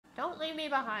Don't leave me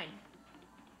behind.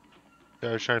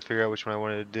 I was trying to figure out which one I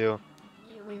wanted to do.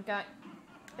 We've got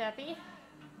Beppy.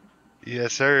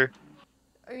 Yes, sir.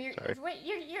 Or Sorry. wait,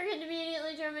 you're gonna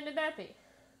immediately jump into Beppy.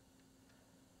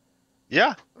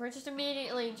 Yeah. We're just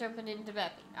immediately jumping into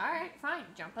Beppy. Alright, fine.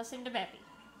 Jump us into Beppy.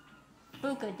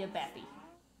 Buka de Beppy.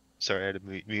 Sorry, I had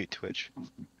to mute Twitch.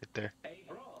 Right there.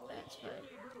 That's fine.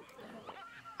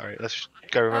 Alright, let's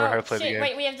gotta remember how Oh, to play the shit. game.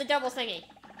 Wait, we have the double thingy.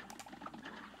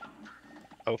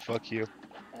 Oh, fuck you.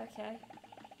 Okay.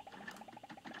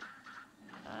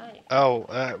 Oh,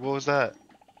 what was that?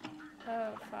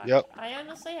 Oh, fuck. Yep. I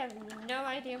honestly have no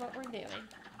idea what we're doing.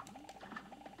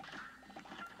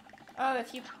 Oh,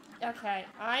 if you... Okay.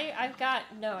 I've got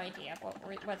no idea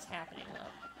what's happening,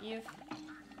 though. You've...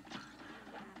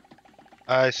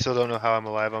 I still don't know how I'm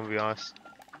alive, I'm gonna be honest.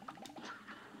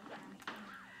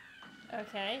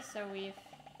 Okay, so we've...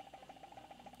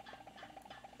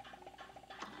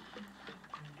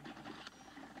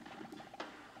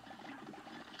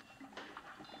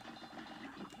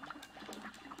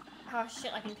 Oh,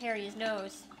 shit, I can parry his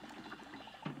nose.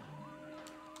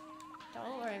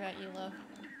 Don't worry about you, love.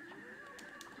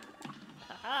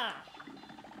 Haha!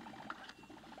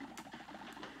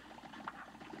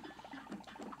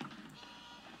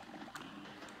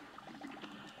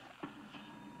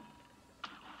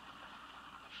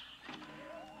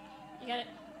 You got it.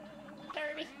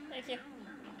 Parry me. Thank you.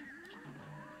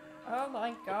 Oh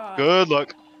my god. Good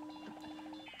luck.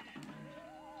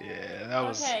 Yeah, that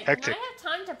was hectic. Can I have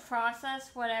time to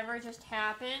process whatever just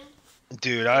happened?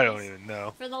 Dude, I don't even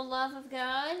know. For the love of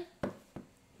God.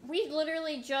 We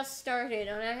literally just started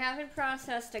and I haven't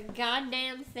processed a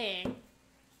goddamn thing.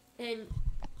 And,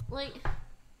 like,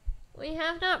 I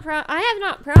have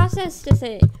not processed a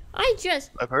thing.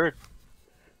 I've heard.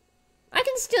 I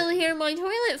can still hear my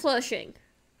toilet flushing.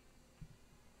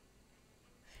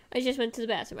 I just went to the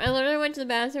bathroom. I literally went to the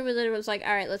bathroom and then it was like,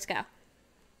 alright, let's go.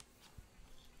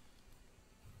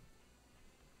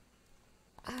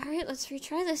 Alright, let's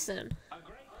retry this then.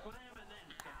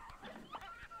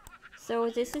 So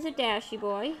this is a dashy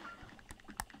boy.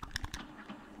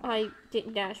 I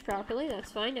didn't dash properly,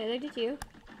 that's fine, neither did you.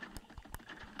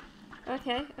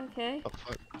 Okay, okay. Oh,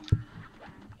 fuck.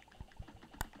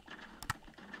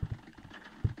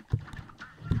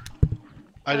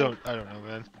 I don't know,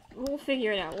 man. We'll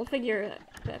figure it out. We'll figure it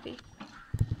out, Peppy.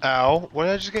 Ow, what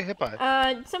did I just get hit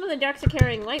by? Some of the ducks are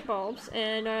carrying light bulbs,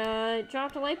 and,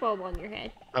 dropped a light bulb on your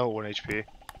head. Oh, 1 HP.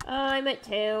 I'm at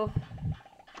 2.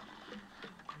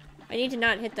 I need to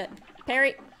not hit that.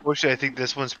 Parry! Actually, I think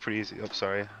this one's pretty easy. Oh,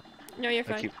 sorry. No, you're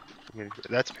fine.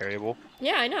 That's parryable.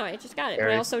 Yeah, I know, I just got it, but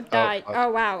Parry. I also died.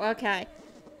 Oh, wow, okay.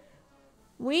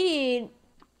 We need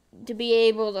to be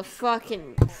able to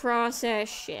fucking process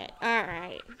shit.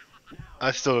 Alright.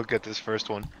 I still don't get this first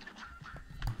one.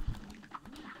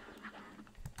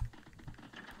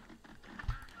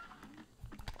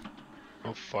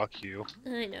 Oh, fuck you.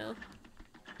 I know.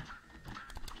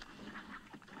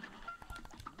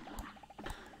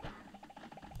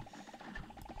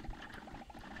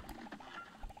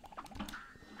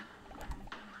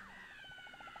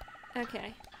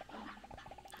 Okay.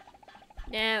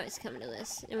 Now it's coming to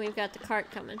this. And we've got the cart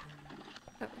coming.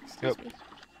 Oh, excuse me.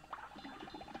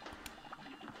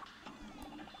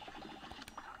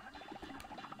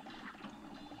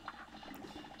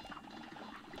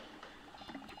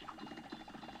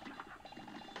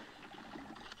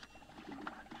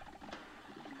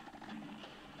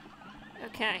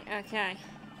 Okay, okay.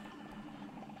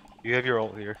 You have your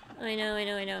ult here. I know, I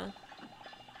know, I know.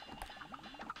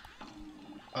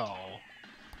 Oh.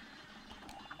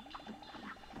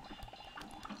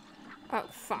 Oh,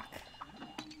 fuck.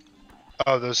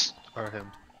 Oh, those are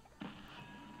him.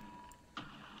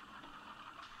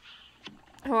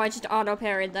 Oh, I just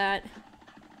auto-parried that.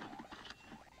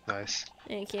 Nice.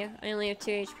 Thank you. I only have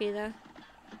 2 HP, though.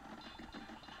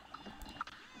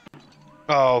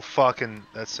 Oh, fucking,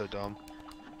 that's so dumb.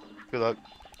 Good luck.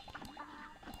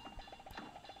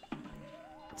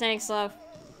 Thanks, love.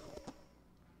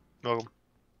 Welcome.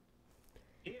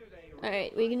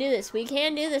 Alright, we can do this. We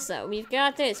can do this, though. We've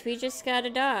got this. We just gotta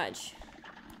dodge.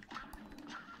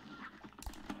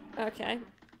 Okay.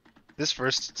 This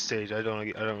first stage, I don't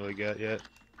really get yet.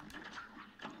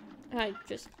 I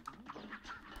just...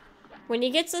 When he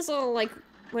gets this little, like...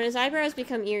 When his eyebrows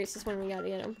become ears is when we gotta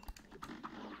get him.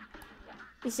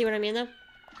 You see what I mean, though?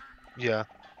 Yeah,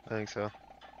 I think so.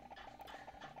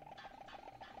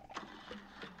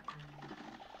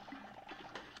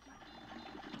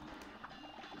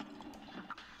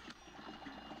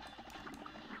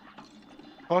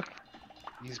 Fuck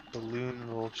these balloon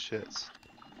little shits.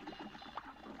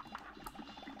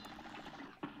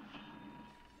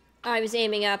 I was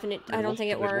aiming up and I don't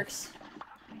think it Middle. works.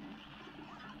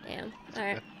 Damn.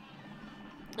 Alright.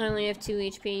 I only have 2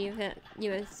 HP.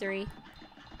 You have 3.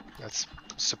 That's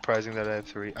surprising that I have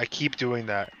 3. I keep doing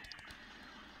that.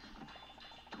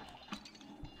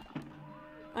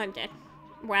 I'm dead.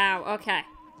 Wow, okay.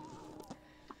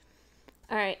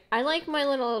 Alright, I like my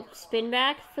little spin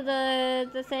back for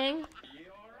the thing.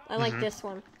 I like this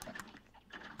one.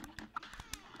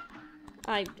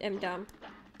 I am dumb.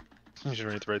 You should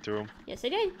run it right through him. Yes, I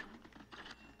did.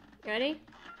 Ready?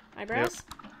 Eyebrows?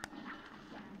 Yep.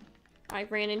 I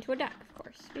ran into a duck, of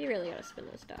course. We really gotta spin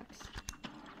those ducks.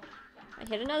 I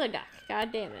hit another duck.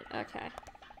 God damn it. Okay.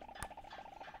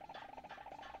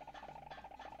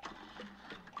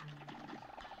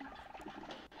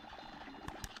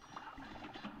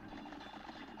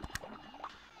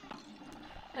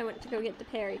 I went to go get the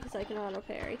parry because I can auto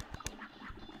parry.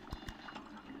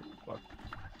 Fuck.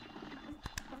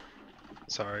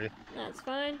 Sorry. That's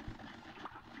fine.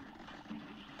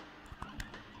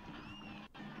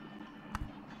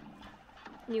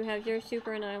 You have your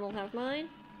super and I will have mine.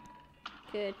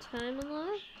 Good time in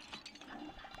love.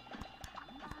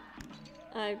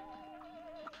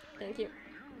 Thank you.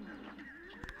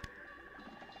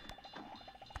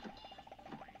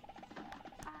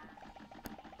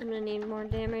 I'm gonna need more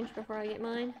damage before I get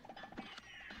mine.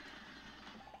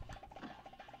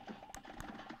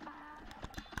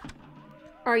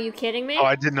 Are you kidding me? Oh,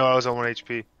 I didn't know I was on 1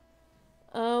 HP.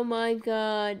 Oh my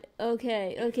god.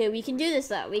 Okay, okay, we can do this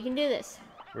though. We can do this.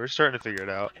 We're starting to figure it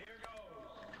out.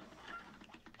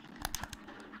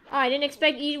 Oh, I didn't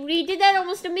expect you. We did that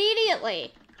almost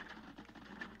immediately.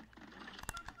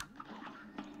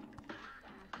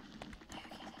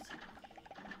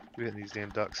 We're hitting these damn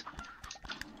ducks.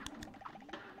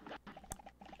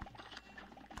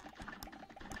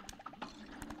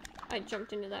 I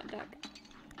jumped into that duck.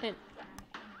 And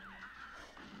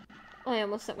I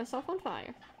almost set myself on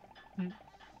fire.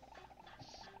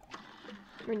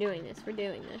 We're doing this. We're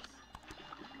doing this.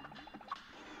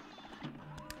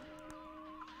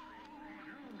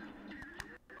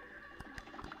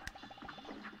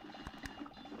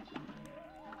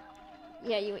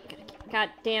 Yeah, you ain't gonna get. God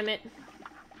damn it.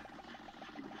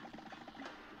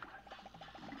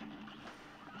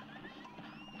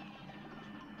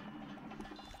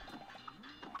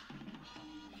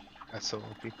 That's so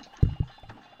lumpy.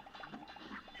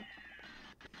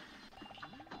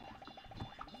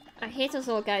 I hate those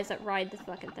little guys that ride the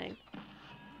fucking thing.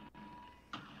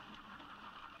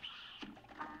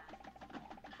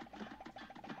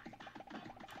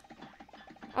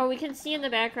 Oh, we can see in the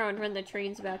background when the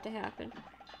train's about to happen.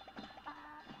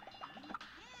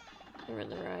 Or when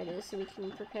the ride is, so we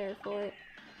can prepare for it.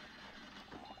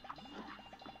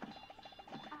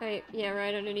 Right, yeah,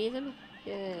 right underneath him.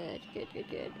 Good, good, good,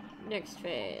 good. Next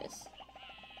phase.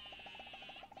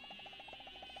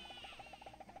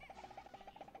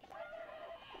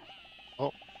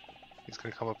 Oh, he's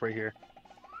gonna come up right here.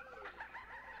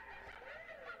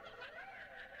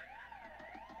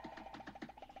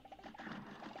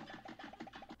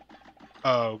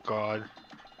 Oh god.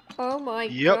 Oh my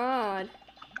Yep. god.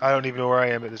 I don't even know where I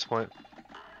am at this point.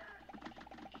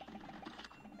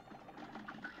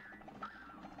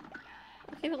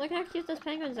 Okay, but look how cute those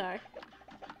penguins are.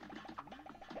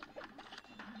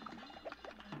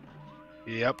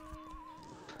 Yep.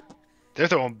 They're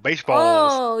throwing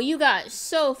baseballs. Oh, you got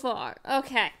so far.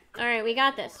 Okay. Alright, we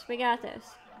got this. We got this.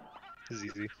 This is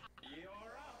easy.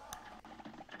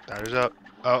 Batter's up.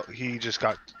 Oh, he just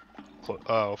got...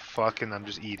 Oh, fucking, I'm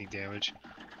just eating damage.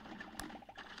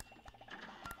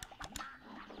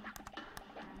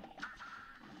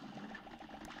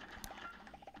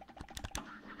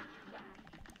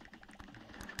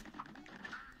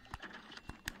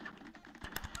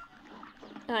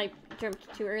 I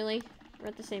jumped too early. We're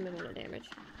at the same amount of damage.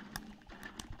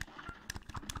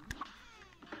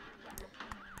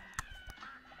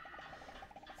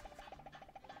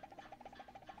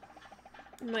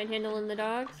 Mind handling the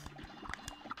dogs?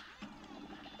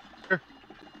 Sure.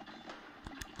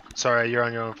 Sorry, you're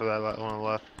on your own for that one on the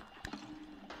left.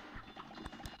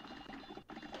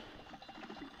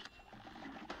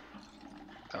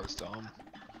 That was dumb.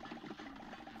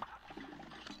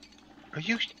 Are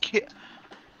you kidding?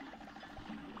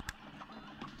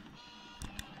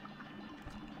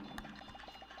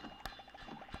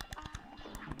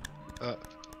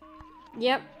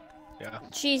 Yep. Yeah.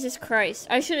 Jesus Christ.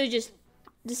 I should have just...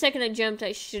 The second I jumped,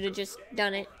 I should have just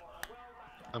done it.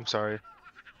 I'm sorry.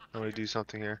 Let me do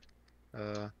something here.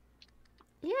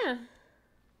 Yeah.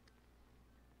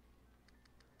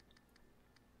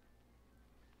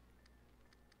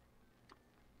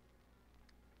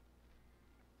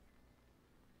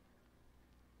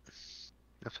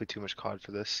 Definitely too much COD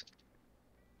for this.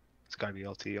 It's gotta be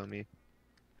LT on me.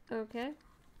 Okay.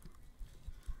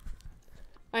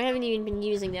 I haven't even been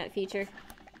using that feature.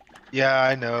 Yeah,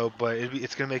 I know, but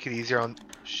it's gonna make it easier on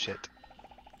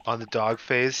on the dog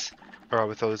phase, or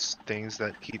with those things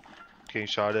that keep getting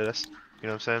shot at us. You know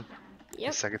what I'm saying? The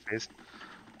Yep. second phase.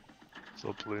 Those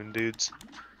little balloon dudes.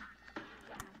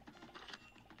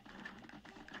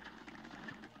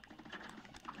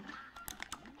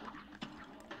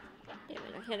 Damn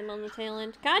it, I hit him on the tail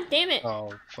end. God damn it!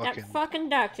 Oh, That fucking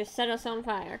duck just set us on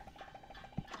fire.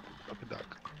 fucking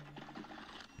duck.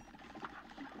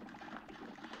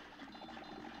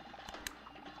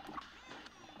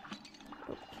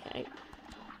 Okay.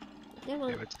 Come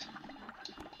on. Damn it.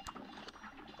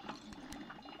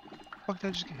 Fuck, did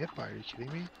I just get hit by? Are you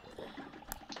kidding me?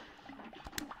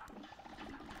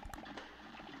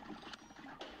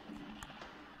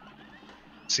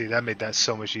 See, that made that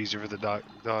so much easier for the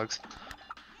dogs.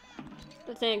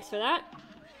 Well, thanks for that.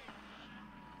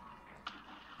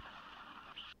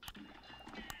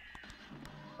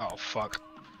 Oh, fuck.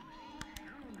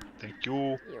 Thank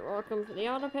you. You're welcome for the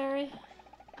auto parry.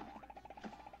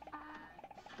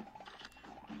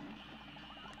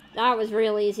 That was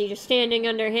real easy, just standing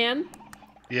under him.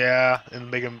 Yeah,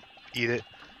 and make him eat it.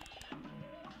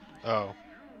 Oh.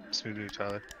 Smooth move,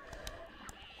 Tyler.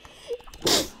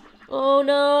 Oh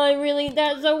no,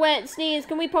 that's a wet sneeze.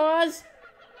 Can we pause?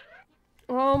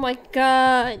 Oh my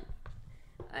god.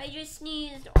 I just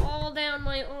sneezed all down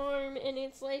my arm and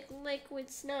it's like liquid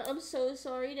snot. I'm so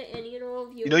sorry to any and all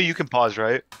of you. You know you can pause,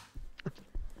 right?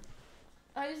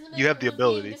 I was in the You have the middle of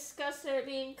being ability. disgusted at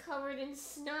being covered in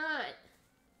snot.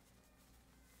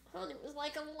 Oh, it was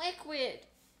like a liquid.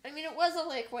 I mean, it was a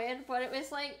liquid, but it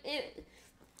was like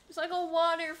a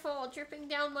waterfall dripping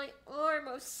down my arm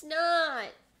of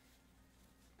snot.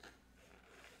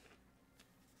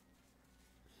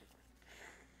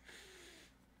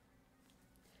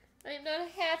 I'm not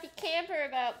a happy camper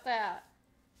about that.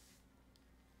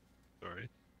 Sorry.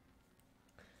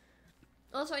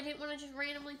 Also, I didn't want to just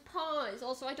randomly pause.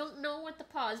 Also, I don't know what the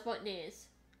pause button is.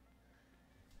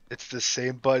 It's the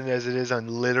same button as it is on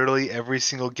literally every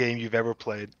single game you've ever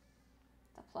played.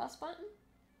 The plus button?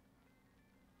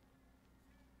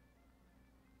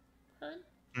 Huh?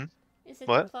 Hmm? Is it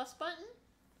What? the plus button?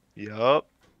 Yup.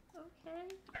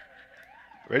 Okay.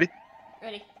 Ready?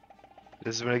 Ready.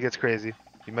 This is when it gets crazy.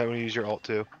 You might want to use your alt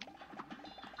too.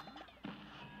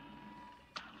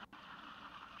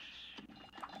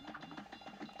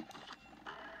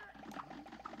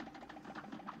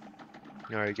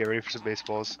 Alright, get ready for some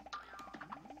baseballs.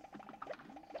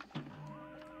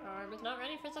 I was not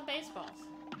ready for some baseballs.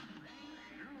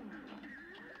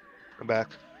 Come back.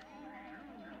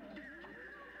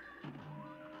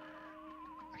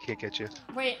 I can't get you.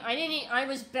 Wait, I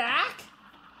was back?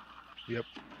 Yep.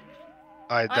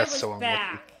 I That's was so unlucky.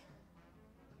 back.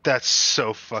 That's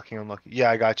so fucking unlucky. Yeah,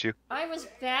 I got you. I was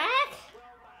back?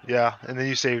 Yeah, and then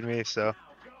you saved me, so.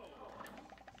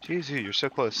 Jeez, you're so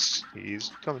close. He's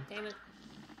coming. Damn it.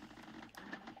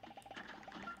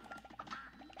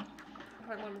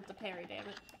 I wanted the parry, damn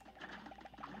it.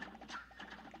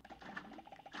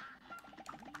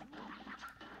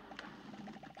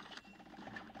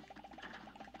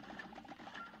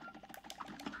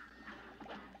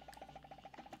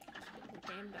 The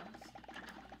damn ducks.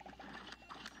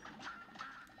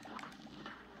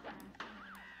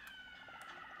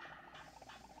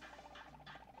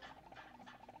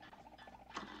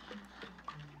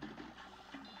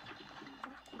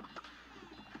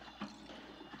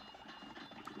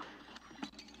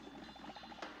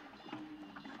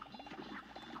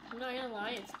 I'm not gonna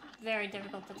lie, it's very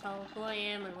difficult to tell who I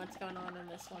am and what's going on in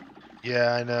this one.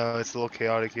 Yeah, I know. It's a little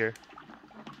chaotic here.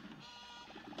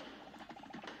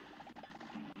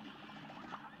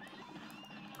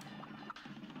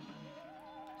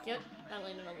 Yep, I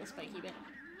landed on the spiky bit.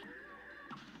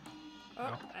 Oh,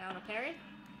 No. I on a parry.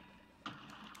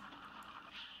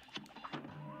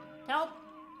 Help!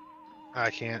 I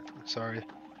can't. Sorry.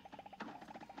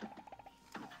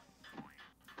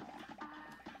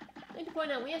 I need to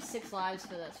point out, we have 6 lives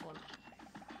for this one.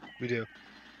 We do.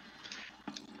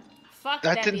 Fuck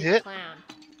That Beppy didn't the hit? Clown.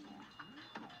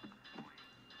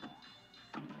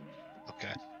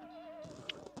 Okay.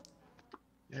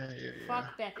 Yeah.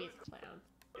 Fuck Beppy the Clown.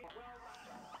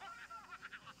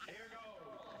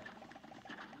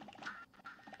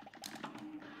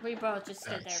 We both just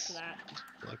stood there for that.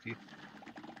 Lucky.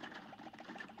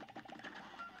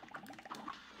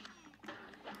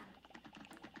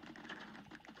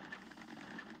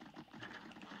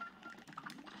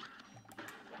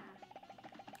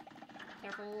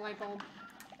 Careful, light bulb.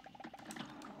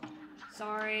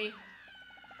 sorry.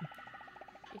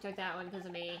 You took that one because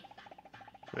of me.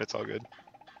 It's all good.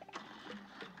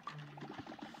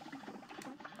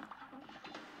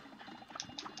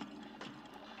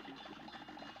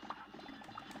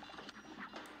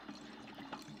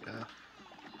 Yeah.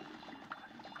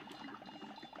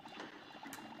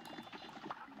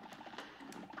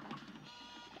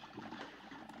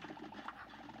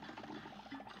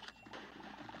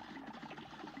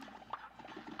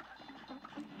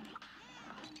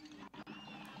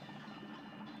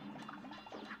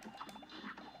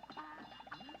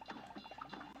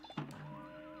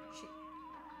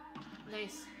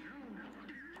 Nice.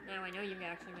 Now I know you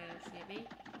actually managed to get me.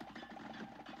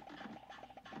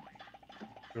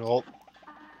 Roll.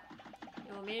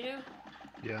 You want me to do?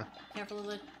 Yeah. Careful of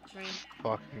the train.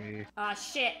 Fuck me. Aw,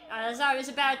 shit. As I was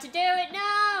about to do it,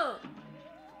 no!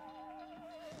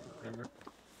 Remember?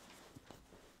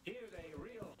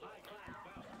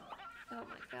 Oh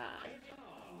my god.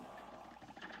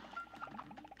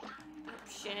 Oh,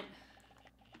 shit.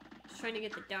 Just trying to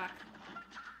get the duck.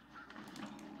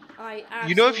 I absolutely...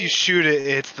 You know if you shoot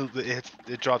it,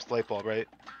 it drops the light bulb, right?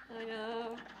 I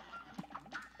know.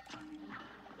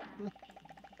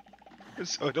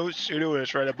 So don't shoot it when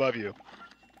it's right above you.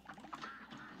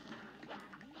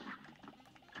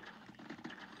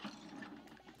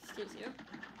 Excuse you.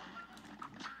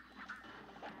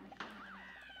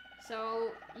 So,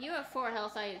 you have 4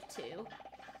 health, I have 2.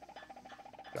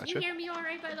 Gotcha. Can you hear me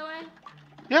alright, by the way?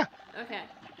 Yeah. Okay.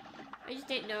 I just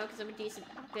didn't know, because I'm a decent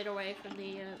bit away from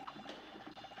the,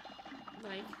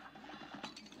 like,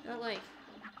 not like,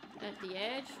 at the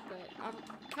edge, but,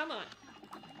 come on.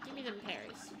 Give me them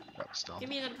parries. That was dumb. Give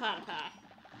me them platypi.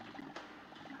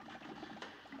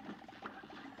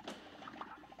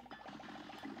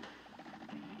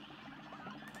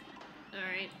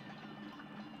 Alright.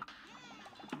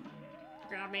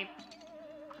 Grab me.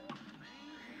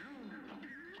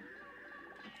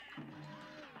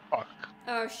 Fuck.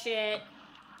 Oh shit.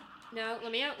 No,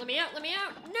 let me out, let me out, let me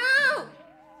out! No!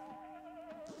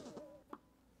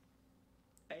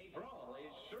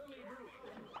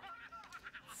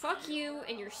 Fuck you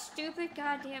and your stupid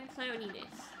goddamn clowniness.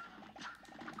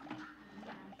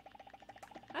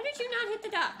 How did you not hit the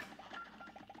duck?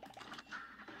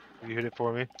 You hit it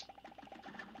for me.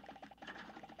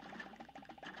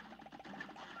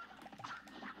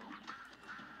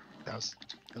 That was.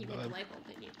 You hit the light bulb,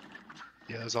 didn't you?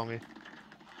 Yeah, that was on me.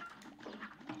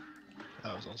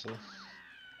 That was also dumb.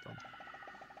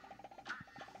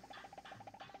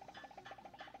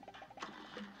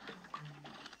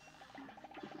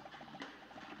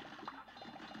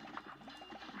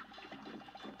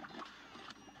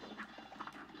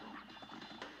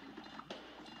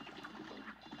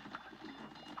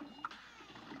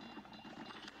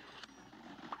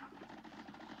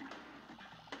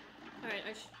 Alright,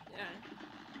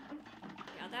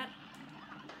 got that?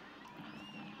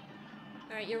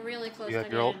 Alright, you're really close You to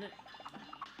have your ult? getting it.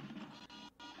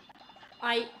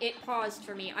 It paused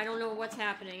for me. I don't know what's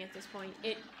happening at this point.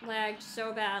 It lagged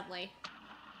so badly.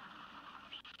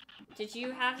 Did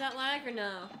you have that lag or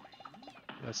no?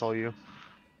 That's all you.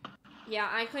 Yeah,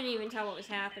 I couldn't even tell what was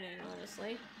happening,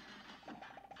 honestly.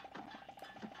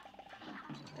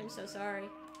 I'm so sorry.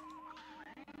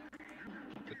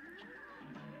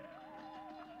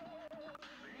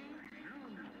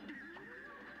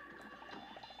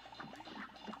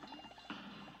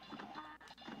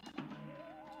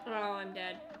 Oh, I'm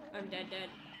dead. I'm dead.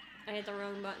 I hit the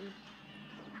wrong button.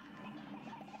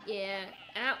 Yeah,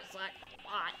 that was like a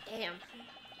lot. Damn.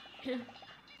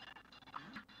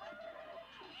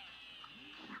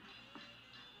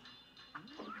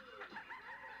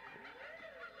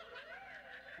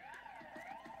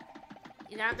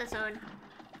 Get out the zone.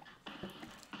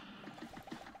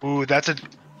 Ooh, that's a.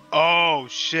 Oh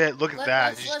shit! Look at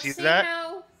that. Did you Let's see see that?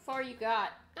 how far you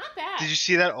got. Not bad. Did you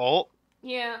see that ult?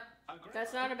 Yeah,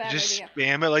 that's not a bad Just idea.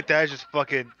 spam it like that. Just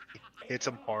fucking hits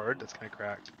him hard. That's kind of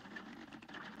cracked.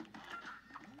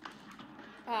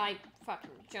 I fucking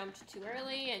jumped too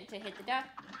early and to hit the duck.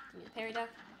 Give me the parry duck.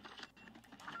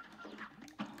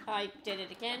 I did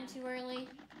it again too early.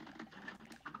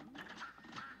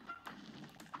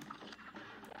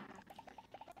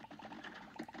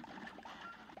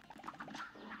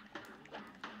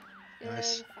 Good.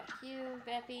 Nice. Fuck you,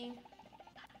 Beppy.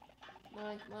 Come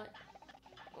on, come on.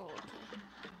 Oh, okay.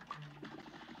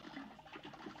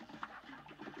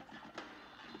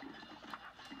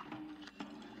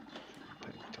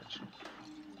 Pay attention.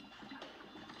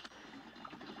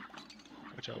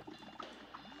 Watch out.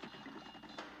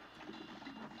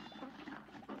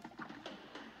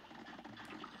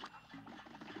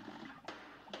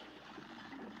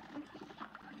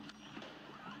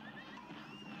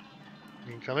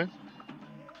 Incoming?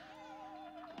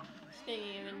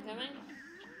 Speaking of incoming.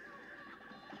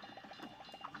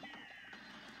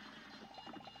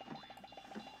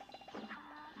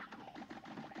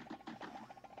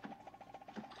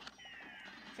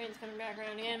 Train's coming back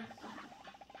around again.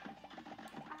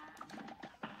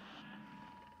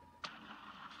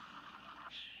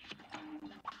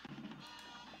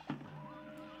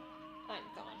 I'm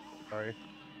gone. Sorry.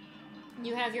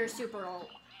 You have your super ult.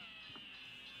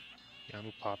 Yeah, I'm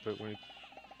gonna pop it when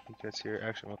he gets here.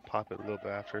 Actually, I'm gonna pop it a little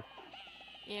bit after.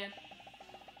 Yeah.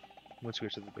 Once we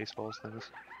get to the baseballs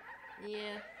things.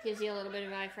 Yeah. Gives you a little bit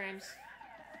of iframes.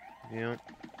 Yeah.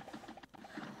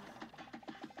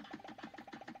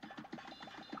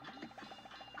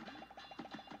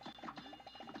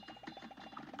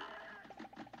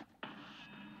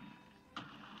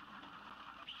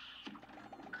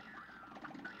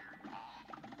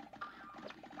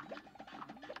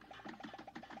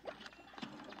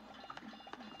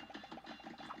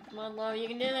 Come on, Lo, you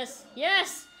can do this.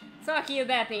 Yes! Fuck you,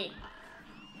 Beppy.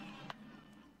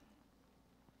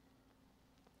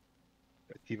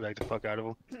 Teabag the fuck out of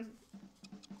him.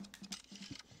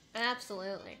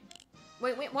 Absolutely.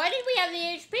 Wait, why did we have the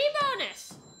HP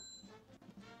bonus?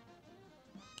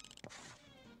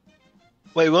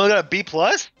 Wait, we only got a B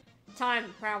plus?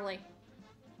 Time, probably.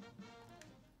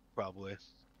 Probably.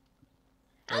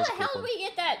 How the hell did we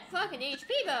get that fucking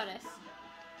HP bonus?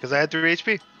 Because I had 3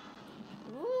 HP.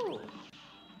 Ooh.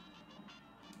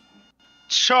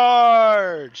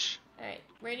 Charge! Alright,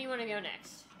 where do you want to go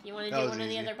next? Do you want to That do was one of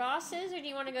the easy. other bosses, or do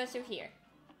you want to go through here?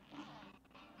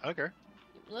 I don't care.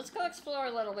 Let's go explore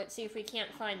a little bit, see if we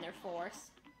can't find their force.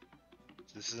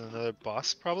 This is another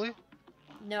boss, probably?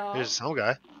 No, There's some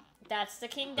guy. that's the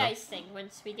King No. Dice thing,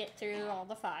 once we get through all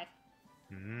the 5.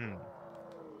 Hmm.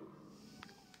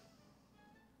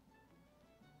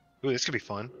 Ooh, this could be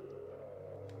fun.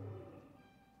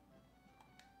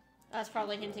 That's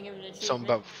probably hinting of an achievement. Something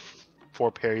about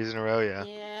 4 parries in a row, yeah.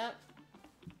 Yep.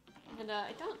 And,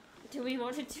 I don't... Do we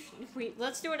want to do...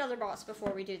 Let's do another boss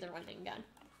before we do the running gun.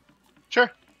 Sure.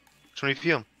 Which one are you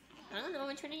feeling? I don't know,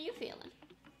 which one are you feeling?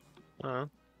 I don't know.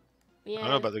 We I don't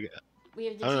know about the... We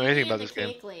have the I don't know genie anything and about the this game.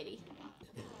 cake lady.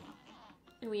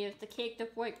 And we have the caked up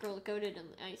white girl coated in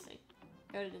the icing.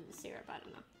 Coated in the syrup, I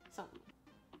don't know. Something.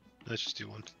 Let's just do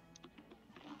one.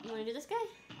 You wanna do this guy?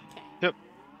 Okay. Yep.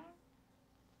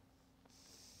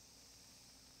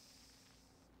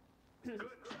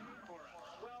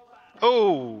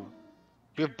 Oh!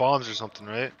 We have bombs or something,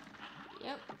 right?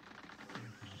 Yep.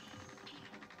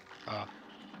 Ah.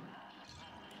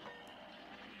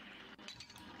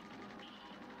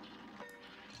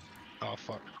 Oh,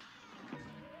 fuck.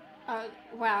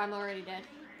 Wow, I'm already dead.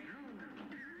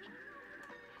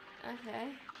 Okay.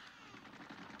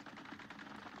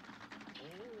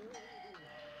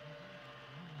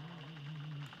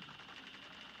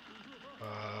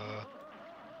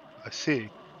 I see.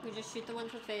 We just shoot the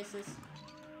ones with faces.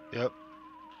 Yep.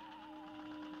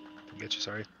 I get you,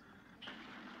 sorry.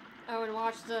 Oh, and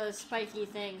watch the spiky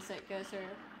things that go through.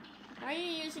 How are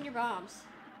you using your bombs?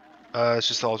 It's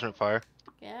just alternate fire.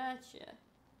 Gotcha.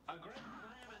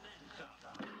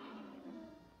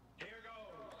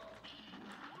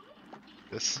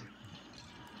 This.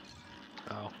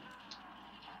 Oh.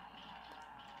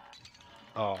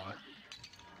 Oh.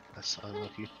 That's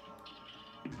unlucky.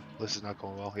 This is not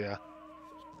going well, yeah.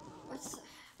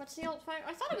 What's the old fire?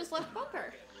 I thought it was left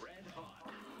bumper.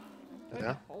 Do I Yeah?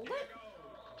 have to hold it?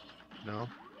 No?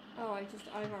 Oh,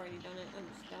 I've already done it. I'm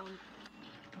just down.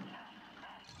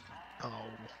 Oh.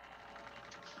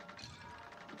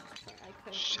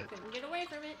 I Shit. couldn't get away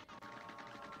from it.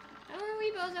 How are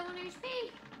we both at 1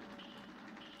 HP?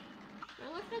 Am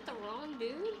I looking at the wrong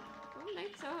dude? I don't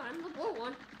think so. I'm the blue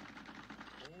one.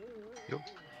 Yep.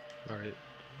 Alright.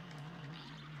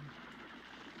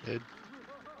 Ed.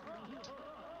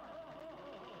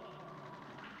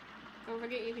 Don't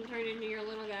forget you can turn into your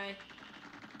little guy.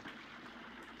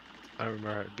 I don't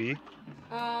remember how to be.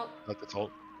 Oh, That's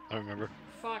alt. I don't remember.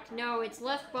 fuck. No, it's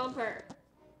left bumper.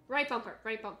 Right bumper.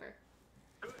 Right bumper.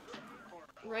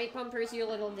 Right bumper's your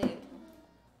little dude.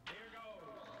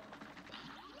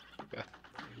 Okay.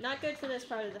 Not good for this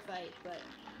part of the fight, but...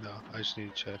 No, I just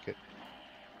need to check it.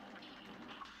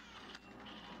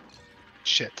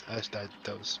 Shit,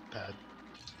 that was bad.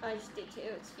 I just did too,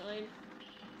 it's fine.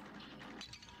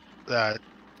 That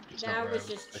is not That where was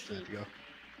I just expecting it to cheap. go.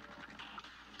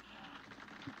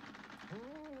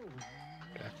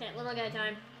 Okay, little guy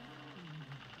time.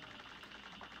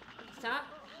 Stop.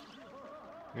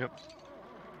 Yep.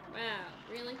 Wow,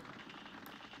 really?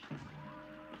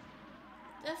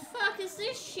 The fuck is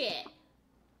this shit?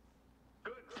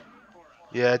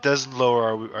 Yeah, it does lower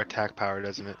our attack power,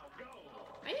 doesn't it?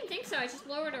 I didn't think so. I just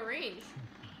lowered our range.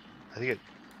 I think it.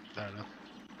 I don't know.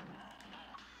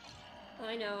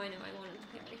 I know. I wanted to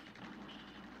parry.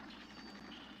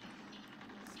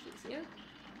 Excuse you.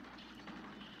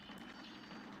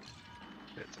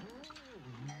 It's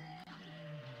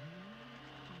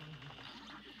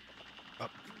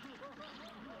up.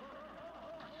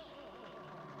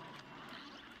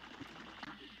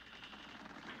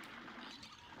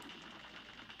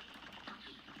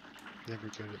 Never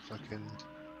good at fucking.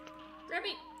 Grab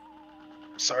me.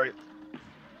 Sorry.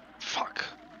 Fuck.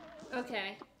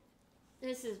 Okay.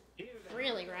 This is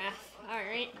really rough.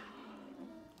 Alright.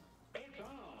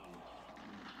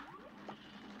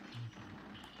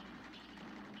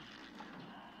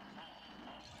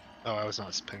 Oh, I was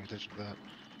not paying attention to that.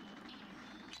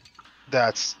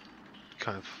 That's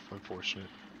kind of unfortunate.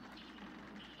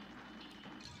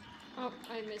 Oh,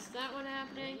 I missed that one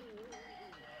happening.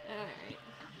 Alright.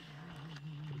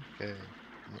 Okay,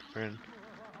 my friend.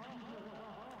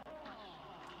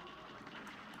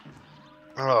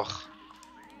 Ugh.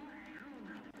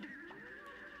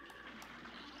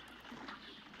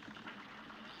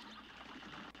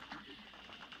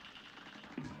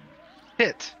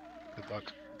 Hit. Good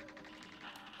luck.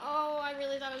 Oh, I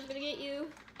really thought I was gonna get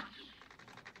you.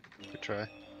 Good try.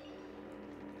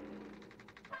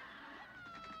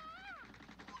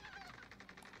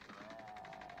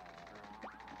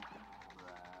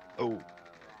 Oh,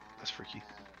 that's freaky.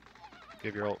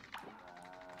 Give your ult.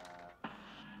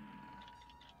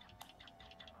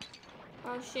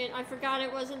 Oh shit, I forgot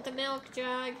it wasn't the milk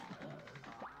jug.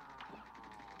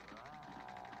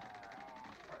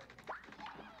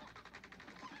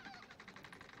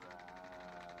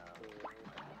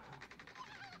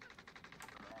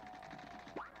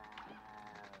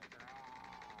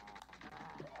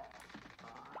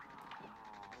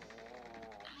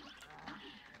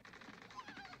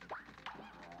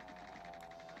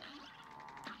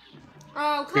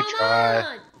 Oh, Good come try.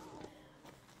 on!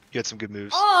 You had some good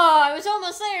moves. Oh, I was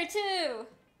almost there too!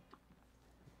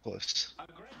 Close.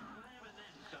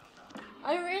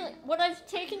 What I've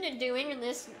taken to doing in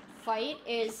this fight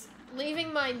is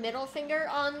leaving my middle finger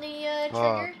on the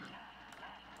trigger.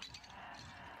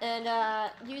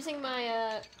 And using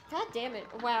my god damn it.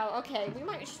 Wow, okay, we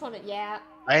might just want to, yeah.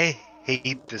 I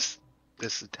hate this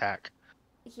attack.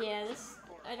 Yeah,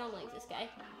 I don't like this guy.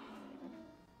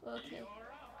 Okay.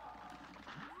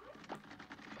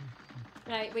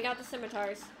 Right, we got the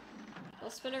scimitars. They'll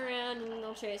spin around and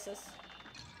they'll chase us.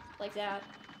 Like that.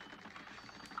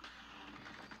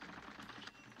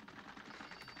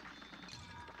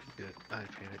 Good. I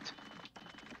panicked.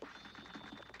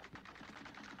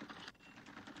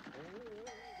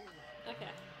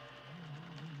 Okay.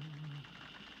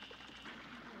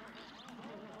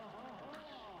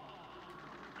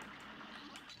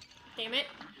 Damn it.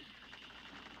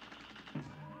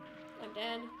 I'm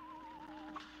dead.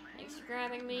 Thanks for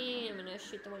grabbing me. I'm gonna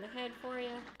shoot the one ahead for you.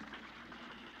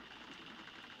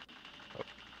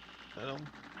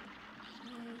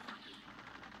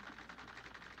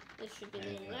 This should be the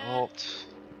end of that. Ult.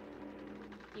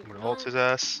 You I'm gonna ult won't. his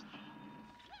ass.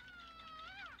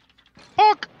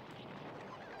 Fuck!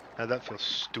 How'd that feel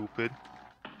stupid?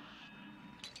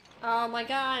 Oh my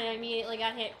god, I immediately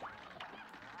got hit.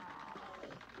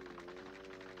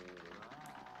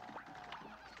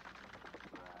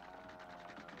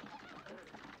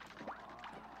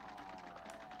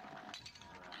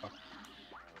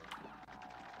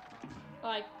 Oh,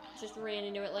 I just ran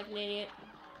into it like an idiot.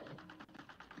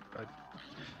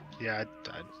 Yeah, I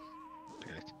died.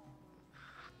 Panicked.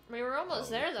 We were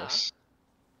almost there though. Yes.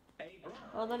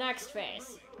 On the next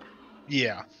phase.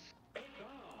 Yeah.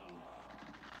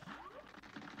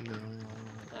 No.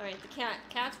 Alright, the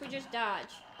cats we just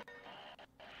dodge.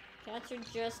 Cats are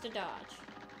just a dodge.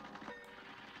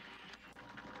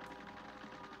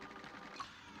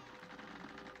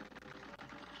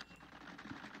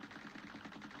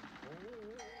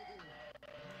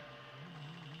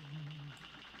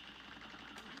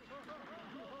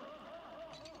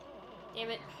 Damn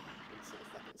it. Didn't see the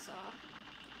fucking saw.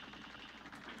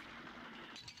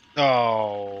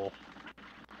 Oh.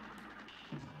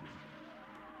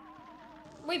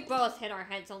 We both hit our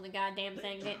heads on the goddamn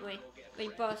thing, didn't we? We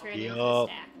both ran into the Yup.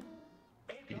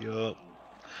 stack. Yup.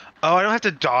 Oh, I don't have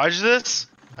to dodge this?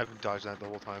 I haven't dodged that the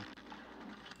whole time.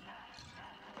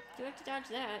 Do have to dodge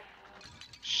that.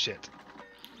 Shit.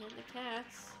 And the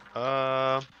cats.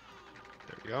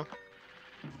 There we go.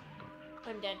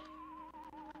 I'm dead.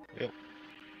 Yep.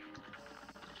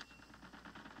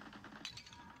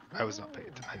 I was not paying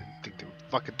attention. I didn't think they would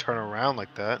fucking turn around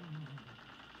like that.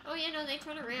 Oh yeah, no, they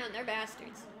turn around. They're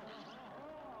bastards.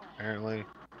 Apparently.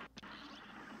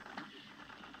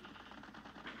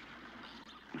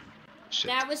 Shit.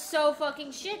 That was so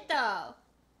fucking shit, though.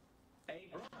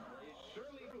 Alright,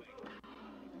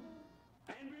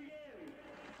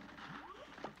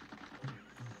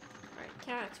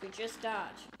 cats, we just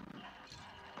dodge.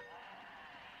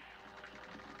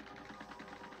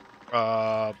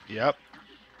 Yep.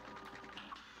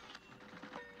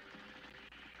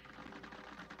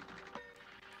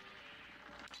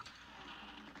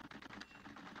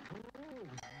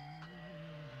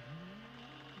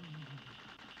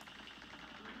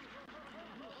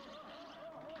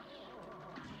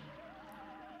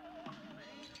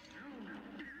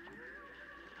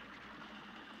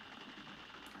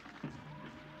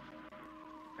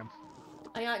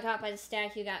 I got got by the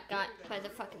stack, you got by the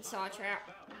fucking saw trap.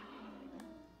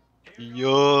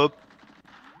 Yup.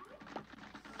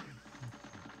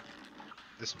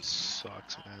 This one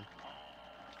sucks, man.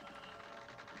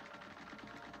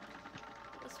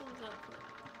 This one's not cool.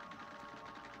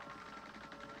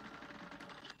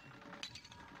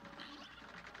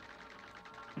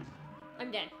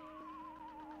 I'm dead.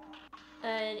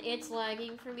 And it's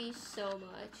lagging for me so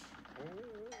much.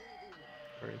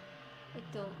 Right. I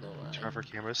don't know why. Turn off our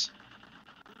cameras.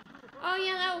 Oh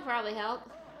yeah, that will probably help.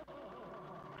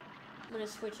 I'm gonna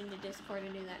switch into Discord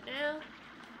and do that now.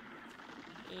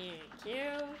 Thank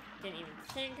you. Didn't even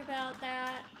think about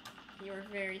that. You're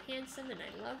very handsome and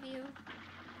I love you.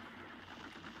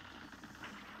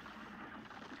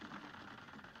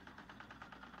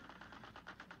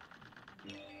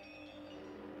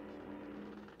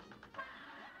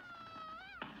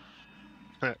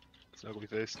 It's an ugly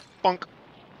face. Bonk!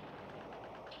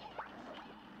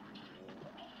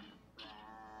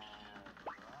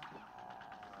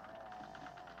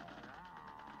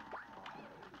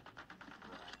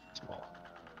 Small.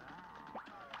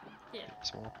 Yeah.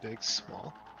 Small, big,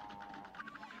 small.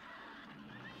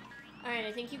 Alright,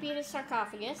 I think you beat a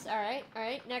sarcophagus. Alright,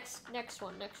 next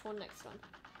one.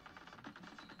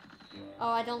 Oh,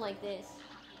 I don't like this.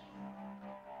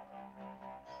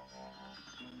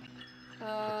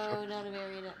 Oh, not a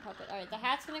marionette puppet. Alright, the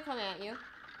hat's gonna come at you.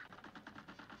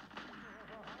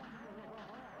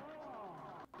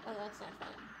 Oh, that's not fun.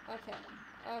 Okay.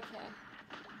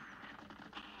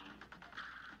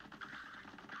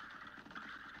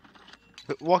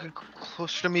 Quit walking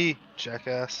closer to me,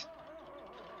 jackass.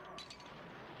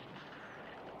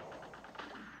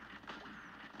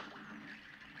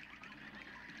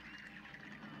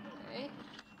 Alright.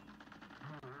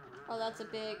 Oh, that's a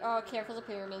big... Oh, careful the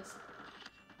pyramids.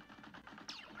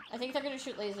 I think they're gonna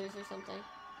shoot lasers or something.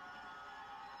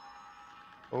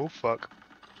 Oh, fuck.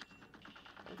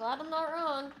 I'm glad I'm not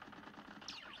wrong.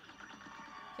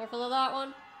 Careful of that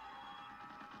one.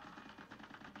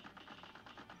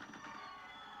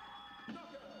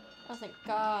 Oh, thank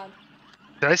God.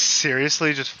 Did I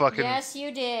seriously just fucking... Yes,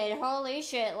 you did. Holy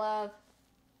shit, love.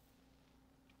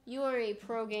 You are a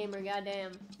pro gamer,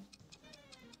 goddamn.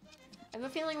 I have a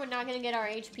feeling we're not gonna get our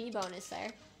HP bonus there.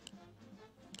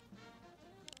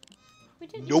 We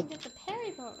didn't even get the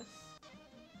parry bonus.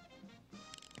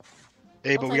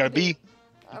 Hey, but we got a B.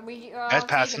 That's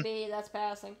passing. A B. That's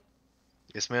passing.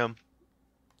 Yes, ma'am.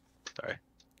 Sorry.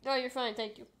 No, you're fine.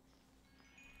 Thank you.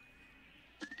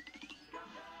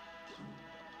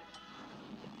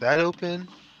 That open.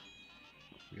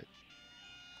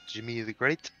 Jimmy the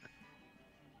Great.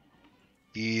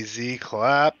 Easy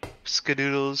clap,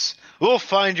 skadoodles. We'll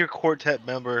find your quartet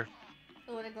member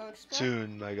You wanna go explore?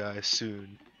 soon, my guy,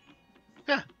 soon.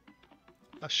 Yeah.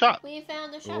 A shop. We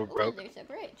found the We're shop. Ooh, broke. there's a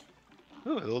bridge.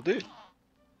 Ooh, a little dude.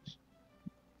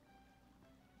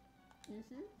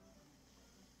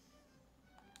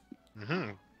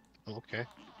 Okay.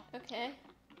 Okay.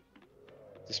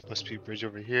 This must be a bridge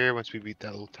over here once we beat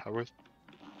that little tower.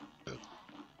 Do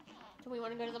we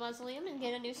want to go to the mausoleum and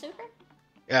get a new super?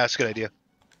 Yeah, that's a good idea.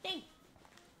 Dang.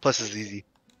 Plus it's easy.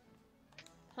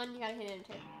 Hun, you gotta hit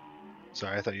enter.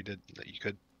 Sorry, I thought you did. That you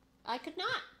could. I could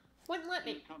not. Wouldn't let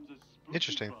me.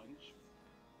 Interesting.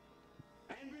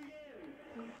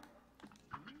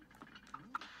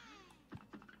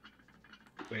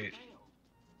 Wait.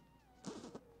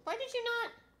 Why did you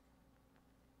not?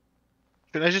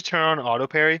 Can I just turn on auto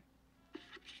parry?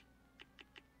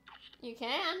 You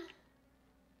can.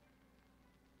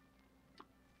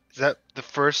 Is that the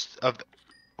first of...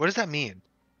 What does that mean?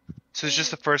 So it's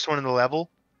just the first one in the level?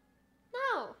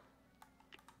 No.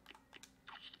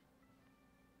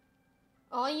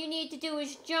 All you need to do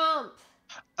is jump.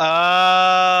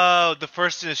 Oh, the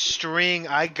first in a string.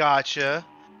 I gotcha.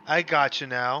 I gotcha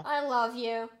now. I love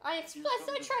you. I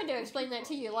tried to explain that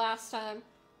to you last time.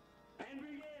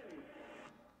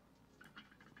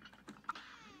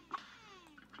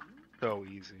 So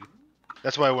easy.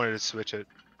 That's why I wanted to switch it.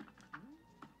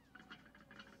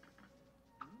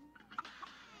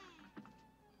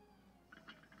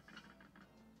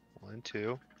 One,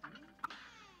 two,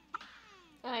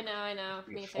 I know.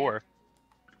 three, Me too. four.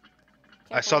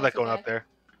 I Careful saw not that to going die. up there.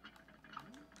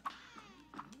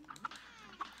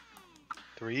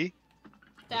 3.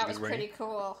 That a was good pretty range.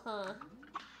 cool, huh?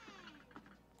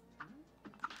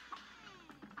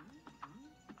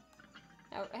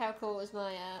 How cool was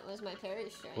my parry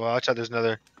strike? Well, watch out. There's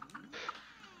another.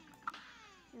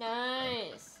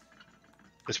 Nice.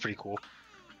 That's pretty cool.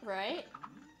 Right?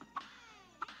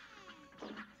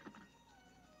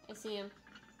 I see him.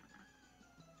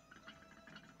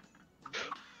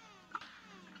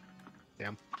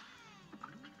 Damn.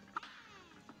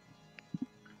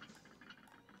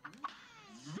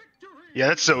 Yeah,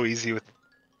 that's so easy with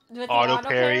With the auto auto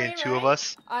parry and two of right?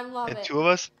 us. I love And it. 2 of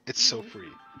us, it's so free.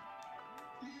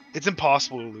 It's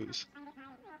impossible to lose.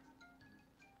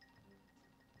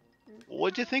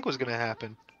 What do you think was gonna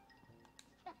happen?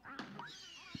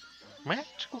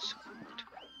 Magical sword.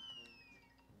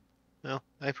 No,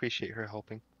 I appreciate her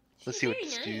helping. Let's She's see what very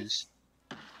this nice. does.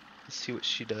 Let's see what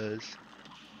she does.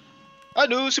 I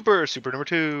know super number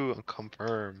 2.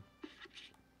 Confirm.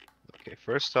 Okay,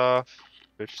 first off,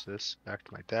 switch this back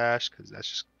to my dash because that's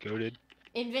just goaded.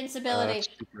 Invincibility.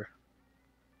 Super.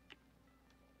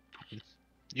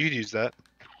 You could use that.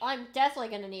 I'm definitely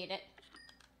gonna need it.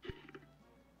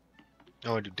 I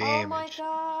want to do Oh my damage.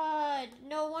 god.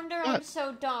 No wonder I'm What?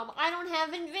 so dumb. I don't have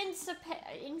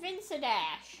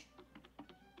Invincidash.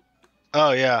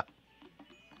 Oh yeah,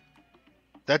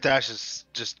 that dash is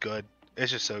just good.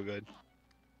 It's just so good.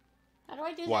 How do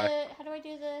I do Why?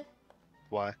 the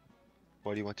Why?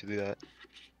 Why do you want to do that?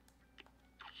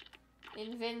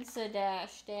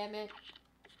 Invincidash, damn it.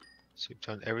 So you've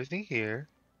done everything here.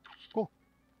 Cool.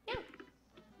 Yeah.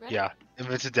 Ready? Yeah,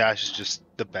 Invincible Dash is just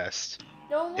the best,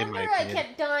 No in wonder my I opinion.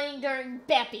 kept dying during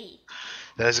Beppy.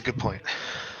 That is a good point.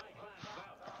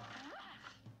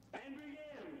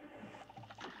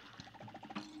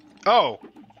 Oh!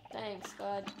 Thanks,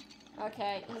 bud.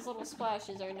 Okay, his little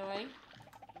splashes are annoying.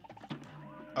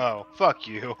 Oh, fuck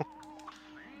you.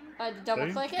 I had to double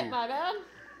Thank click it, you. my bad.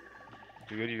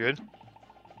 You good, you good?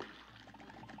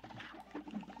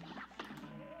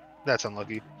 That's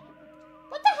unlucky.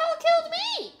 What the hell killed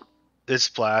me? It's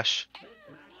Splash.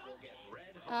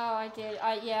 Oh, I did.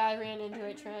 Yeah, I ran into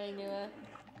it trying to,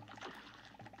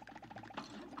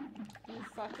 You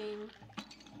fucking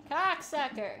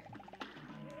cocksucker.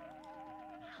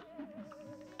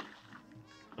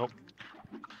 Nope.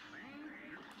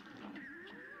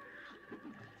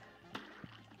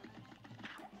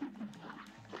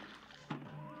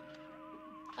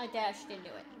 I dashed into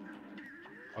it.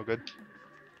 All good.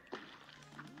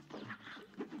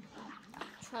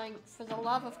 Trying for the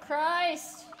love of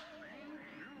Christ.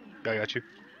 Yeah, I got you.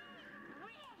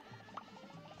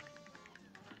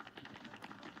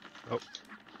 Oh,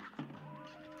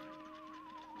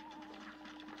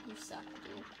 You suck,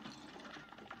 dude.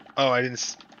 oh, I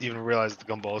didn't even realize the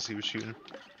gumballs he was shooting.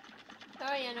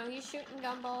 Oh yeah, no, he's shooting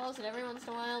gumballs, and every once in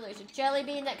a while there's a jelly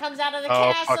bean that comes out of the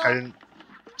Oh, castle. fuck, I didn't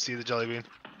see the jelly bean.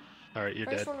 Alright, you're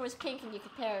First dead. one was pink and you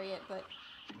could parry it, but...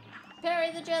 Parry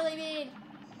the jelly bean!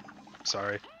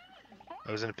 Sorry.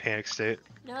 I was in a panic state.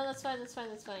 No, that's fine, that's fine,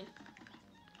 that's fine.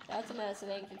 That's a massive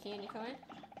egg for candy corn.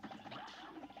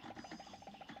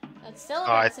 That's still a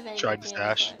Oh, I massive egg for tried to candy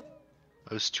dash. corn.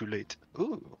 I was too late.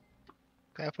 Ooh.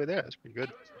 Halfway there, that's pretty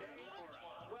good.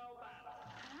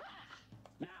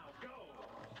 Wait,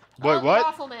 Oh, what?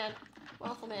 Waffle Man.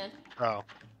 Waffle Man. Oh.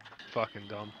 Fucking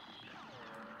dumb.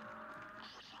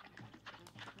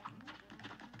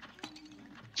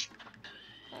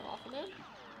 Hi, Waffle Man.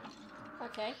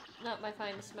 Okay, not my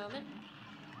finest moment.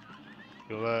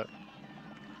 Feel that.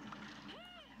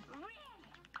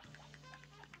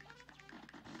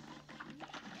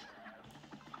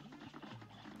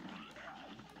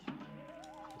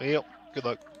 Well, good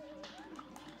luck.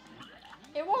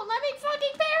 It won't let me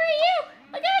fucking parry you!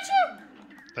 I got you!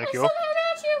 Thank I you. somehow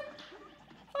got you!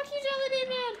 Fuck you, Jelly Bean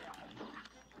Man!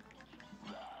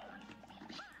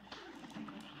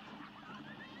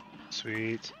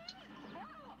 Sweet.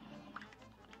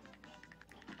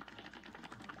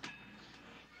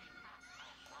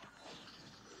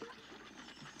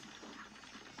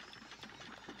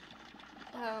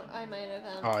 Oh, I might have,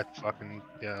 Oh, I fucking,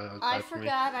 yeah, that was I bad for me.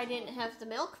 forgot I didn't have the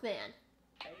Milkman.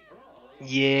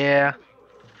 Yeah.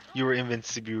 You were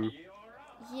invincible.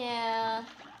 Yeah.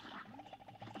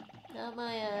 Not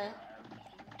my,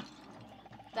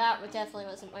 That definitely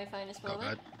wasn't my finest Oh,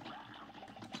 moment. God.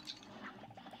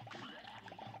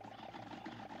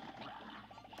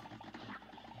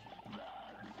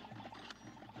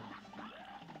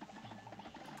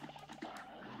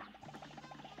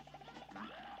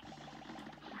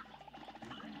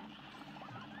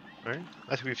 Right?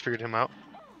 I think we figured him out.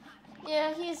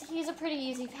 Yeah, he's a pretty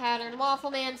easy pattern.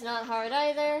 Waffle Man's not hard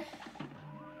either.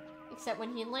 Except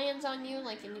when he lands on you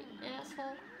like an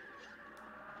asshole.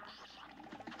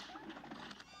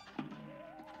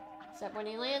 Except when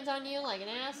he lands on you like an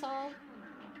asshole.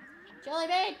 Jelly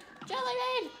bean! Jelly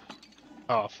bean!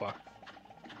 Oh, fuck.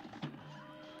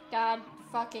 God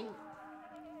fucking...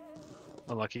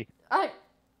 Unlucky. I'm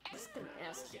just gonna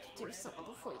ask you to do something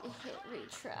before you hit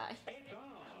retry.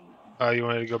 You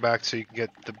wanted to go back so you can get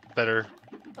the better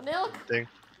The milk! thing?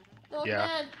 Yeah.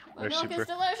 Milkman! My They're milk super. is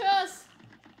delicious!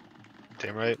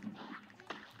 Damn right.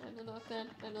 I'm the milkman.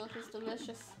 My milk is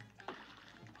delicious.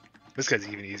 This guy's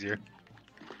even easier.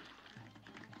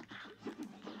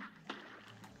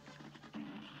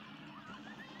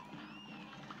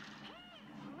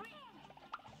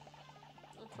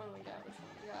 Which one we got? Which one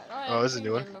we got? Oh, I Oh, haven't this is a seen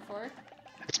new one. him before.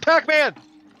 It's Pac-Man!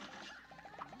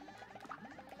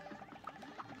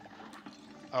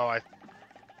 Oh, I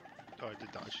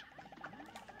did dodge.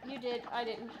 You did. I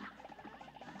didn't.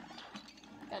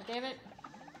 God damn it.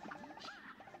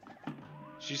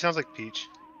 She sounds like Peach.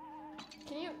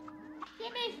 Can you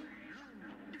get me?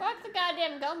 Fuck the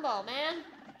goddamn gumball, man.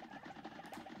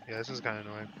 Yeah, this is kind of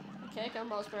annoying. Okay,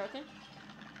 gumball's broken.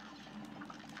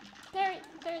 There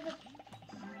the...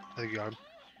 I think you got him.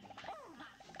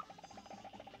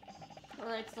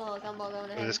 Alright, it's the little gumball going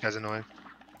Oh, ahead. this guy's annoying.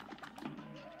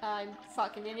 I'm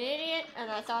fucking an idiot, and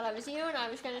I thought I was you, and I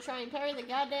was gonna try and parry the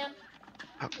goddamn...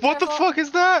 What the Careful. fuck is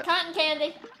that? Cotton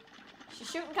candy! She's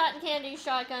shooting cotton candy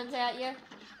shotguns at you.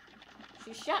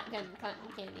 She's shotgunning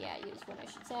cotton candy at you is what I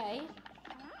should say.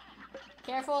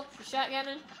 Careful, she's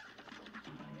shotgunning.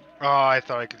 Oh, I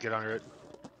thought I could get under it.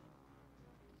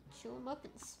 Chew him up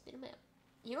and spit him out.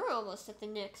 You were almost at the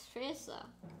next phase,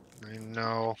 though. I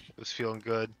know. It was feeling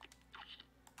good.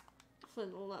 For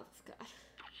the love of God.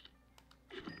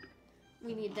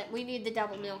 We need that. We need the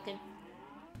double milking.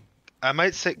 I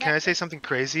might say, can I say something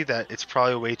crazy that it's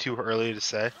probably way too early to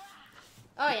say?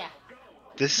 Oh yeah.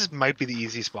 Might be the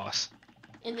easiest boss.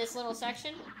 In this little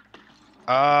section?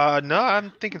 No,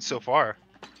 I'm thinking so far.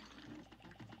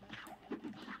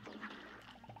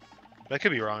 But I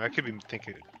could be wrong. I could be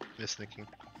misthinking.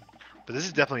 But this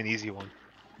is definitely an easy one.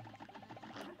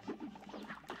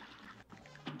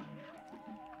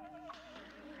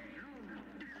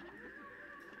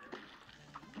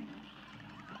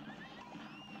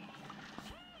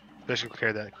 Especially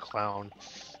compare that clown.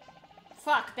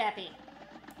 Fuck, Beppy.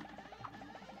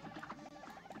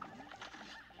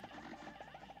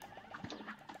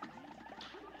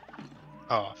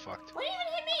 Oh, fucked. What even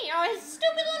hit me? Oh, his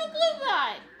stupid little blue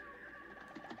guy.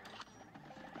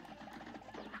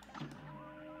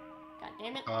 God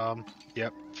damn it.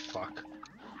 Yep. Fuck.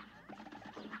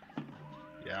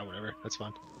 Yeah, whatever. That's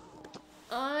fine.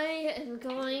 I am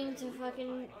going to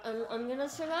fucking... I'm gonna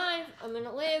survive. I'm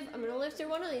gonna live. I'm gonna live through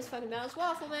one of these fucking battles.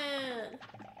 Waffle Man!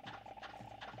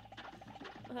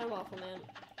 Hi, Waffle Man.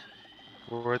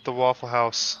 We're at the Waffle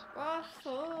House.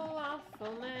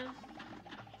 Waffle Man.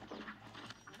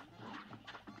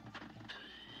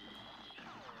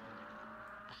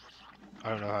 I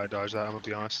don't know how to dodge that, I'm gonna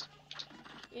be honest.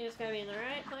 You just gotta be in the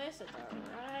right place at the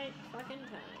right fucking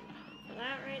time. For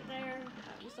that right there,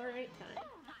 that was the right time.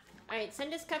 Alright,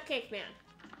 send us Cupcake Man.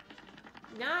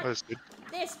 Not Oh, that's good.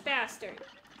 this bastard.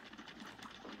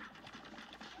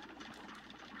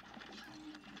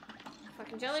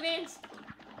 Fucking jelly beans.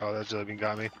 Oh, that jelly bean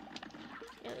got me.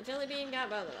 Yeah, the jelly bean got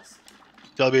both of us.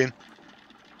 Jelly bean.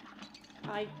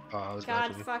 I... Oh, that was bad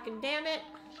God for me. fucking damn it.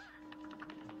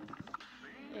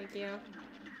 Thank you.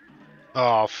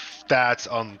 Oh, that's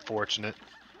unfortunate.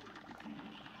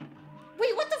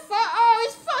 Wait, what the fuck? Oh,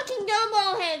 his fucking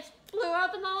gumball heads blew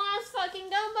up and the last fucking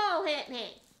gumball hit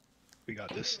me. We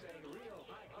got this.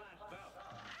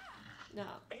 No.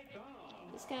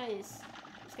 This guy's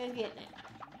getting it.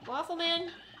 Waffle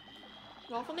Man.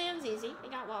 Waffle Man's easy. We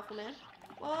got Waffle Man.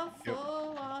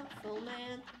 Waffle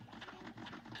Man.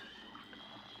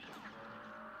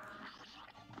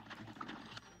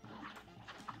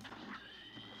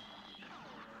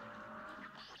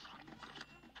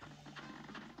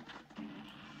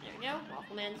 There we go.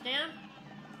 Waffle Man's down.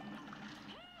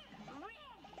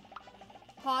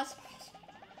 Pause.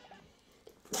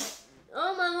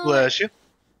 Oh my lord. Bless you.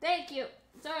 Thank you.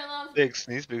 Sorry, love. Big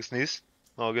sneeze, big sneeze.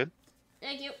 All good.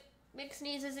 Thank you. Big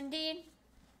sneezes indeed.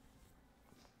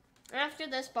 After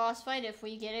this boss fight, if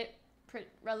we get it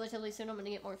relatively soon, I'm gonna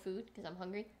get more food because I'm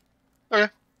hungry.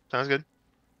 Okay. Sounds good.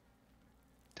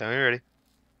 Tell me you're ready.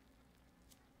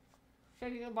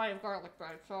 Taking a bite of garlic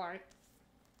bread, sorry.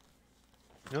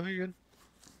 No, you're good.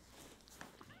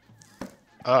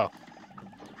 Oh.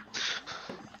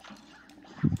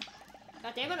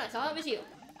 God damn it, I thought it was you.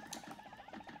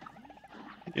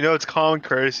 You know, it's common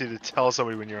courtesy to tell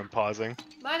somebody when you're unpausing.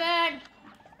 My bad.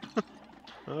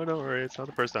 Oh, don't worry. It's not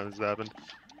the first time this has happened.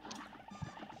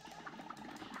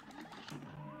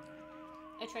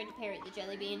 I tried to parry the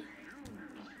jelly bean.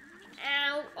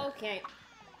 Ow. Okay.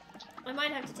 I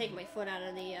might have to take my foot out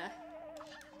of the,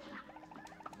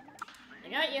 I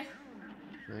got you.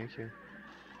 Thank you.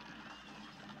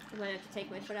 I might have to take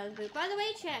my foot out of the boot. By the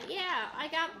way, chat, yeah, I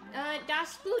got,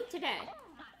 Das Boot today.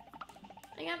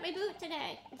 I got my boot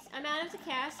today. I'm out of the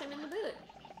cast, I'm in the boot.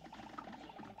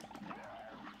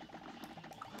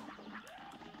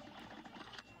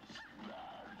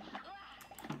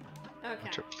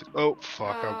 Okay. Oh,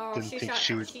 fuck. Oh, I didn't think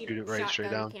she would shoot it right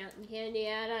straight down. Counting candy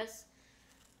at us.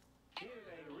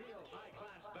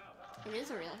 It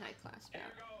is a real high class bout.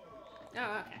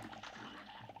 Oh, okay.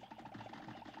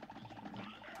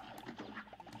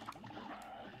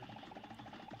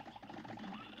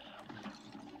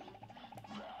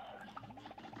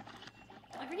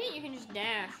 I forget you can just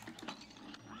dash.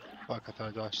 Fuck, I thought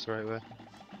I dodged the right way.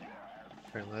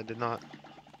 Apparently I did not.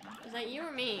 Is that you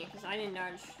or me? Because I didn't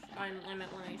dodge. I'm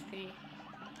at 1 HP.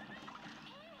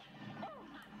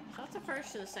 So that's the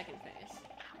first to the second phase.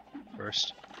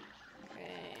 First.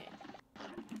 Great.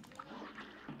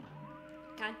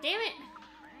 God damn it!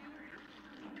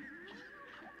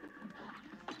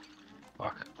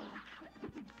 Fuck.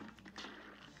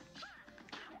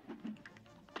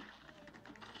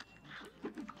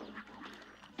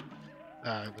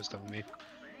 Ah, it was done with me.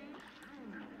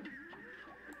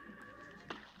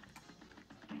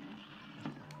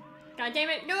 God damn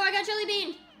it! No, I got jelly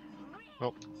bean!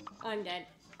 Nope. I'm dead.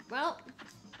 Well,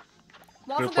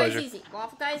 Waffle Guy's pleasure. easy.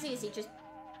 Waffle Guy's easy. Just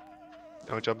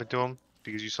Don't jump into him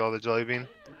because you saw the jelly bean.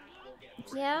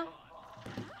 yeah.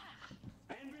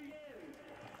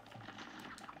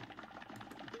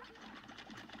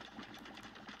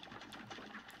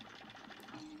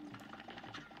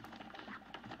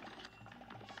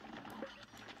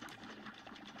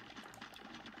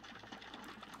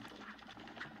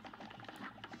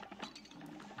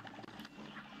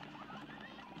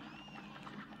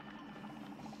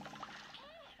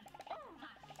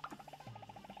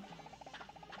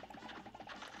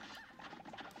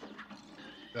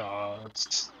 Oh,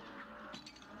 it's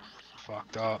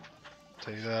fucked up.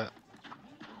 Tell you that.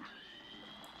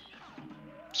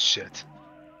 Shit.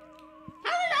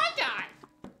 How did I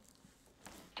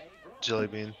die? Jelly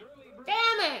bean.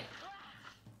 Damn it!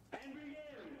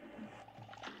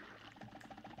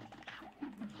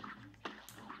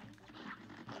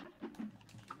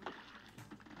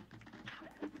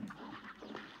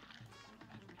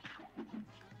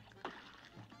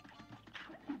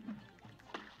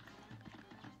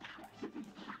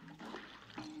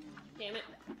 Damn it.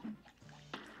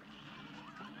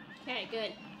 Okay,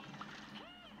 good.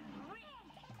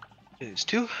 It is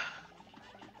 2.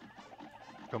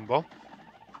 Gumball.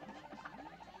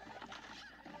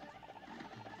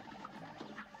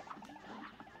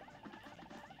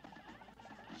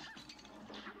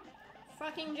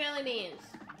 Fucking jelly beans.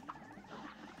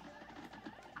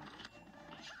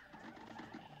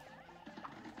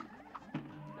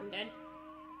 I'm dead.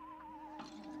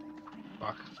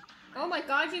 Fuck. Oh my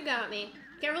god, you got me.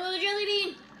 Careful of the jelly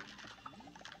bean!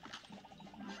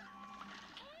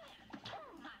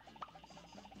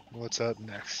 What's up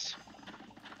next?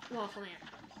 Waffle Man.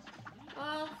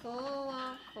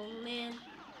 Waffle Man.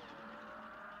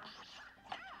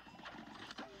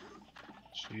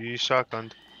 She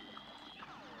shotgunned.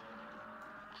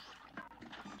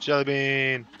 Jelly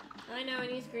bean! I know,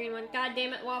 it needs a green one. God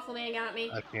damn it, Waffle Man got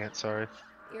me. I can't, sorry.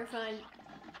 You're fine.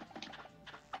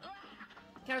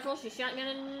 Careful, she's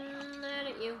shotgunning that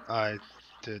at you. I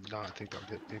did not think that would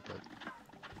hit me, but...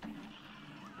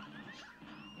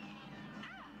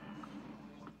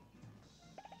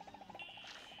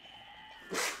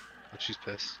 Oh, she's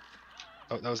pissed.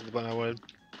 Oh, that wasn't the one I wanted.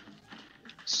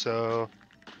 So...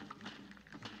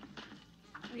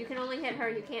 You can only hit her,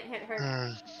 you can't hit her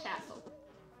castle.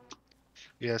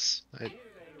 Yes, I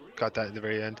got that at the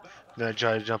very end. Then I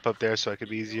tried to jump up there so I could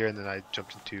be easier, and then I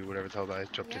jumped into whatever the hell I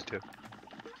jumped into.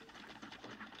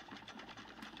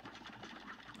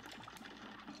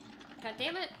 God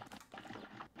damn it.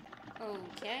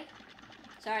 Okay.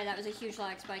 Sorry, that was a huge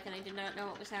lag spike and I did not know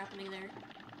what was happening there.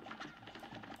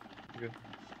 Good.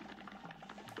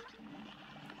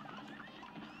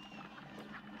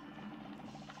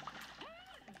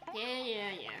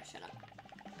 Yeah, shut up.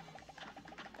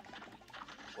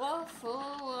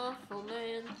 Waffle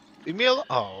Man. Leave me alone.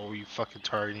 Oh, you fucking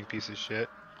targeting piece of shit.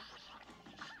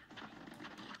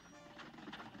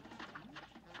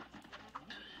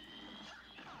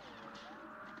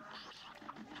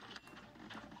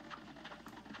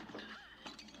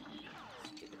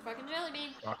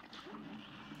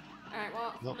 Alright,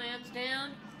 well, Nope. man's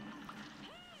down.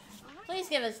 Please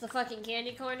give us the fucking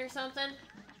candy corn or something.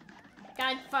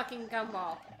 God fucking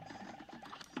gumball.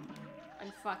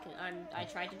 I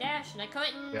tried to dash and I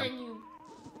couldn't, Yeah. and you...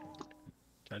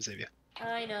 Trying to save you.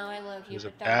 I know, I love It you, was a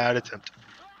but bad attempt.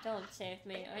 don't save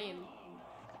me. I am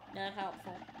not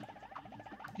helpful.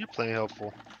 You're plenty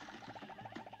helpful.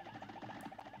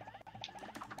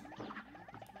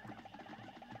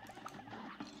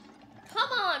 Come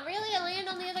on, really? I land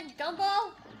on the other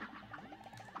gumball?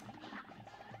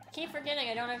 Keep forgetting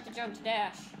I don't have to jump to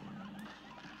dash.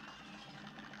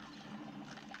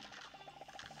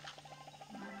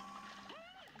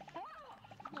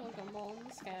 Little gumball in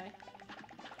the sky.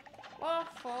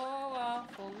 Waffle,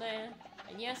 waffle man.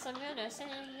 And yes, I'm gonna sing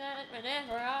that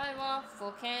whenever I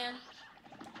waffle can.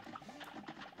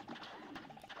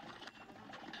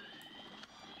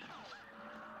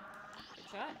 Good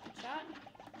shot, good shot.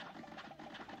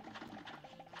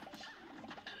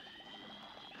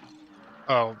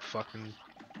 Oh, fucking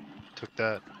took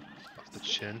that off the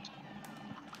chin.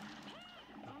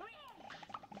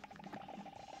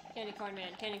 Candy corn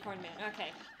man, okay.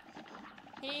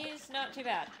 He's not too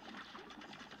bad.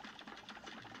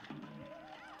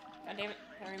 God damn it,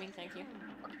 timing, thank you.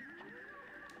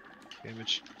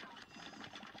 Damage.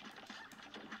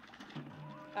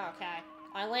 Okay.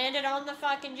 I landed on the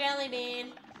fucking jelly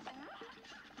bean.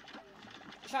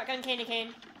 Shotgun candy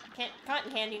cane.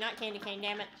 Cotton candy, not candy cane,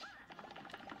 damn it.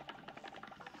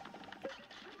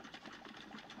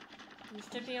 You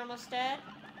should be almost dead.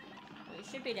 Well, you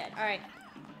should be dead. Alright.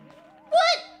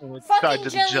 What? Oh, Fucking to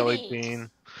the jelly beans. bean.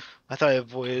 I thought I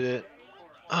avoided it.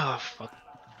 Oh, fuck.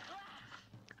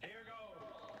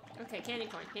 Okay, candy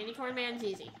corn. Candy corn man's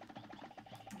easy.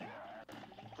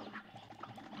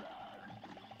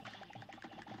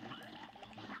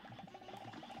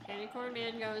 Candy corn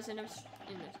man goes in the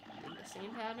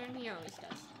same pattern he always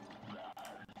does.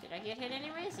 Did I get hit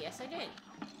anyways? Yes, I did.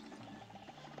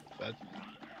 Bad.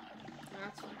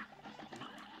 That's fine.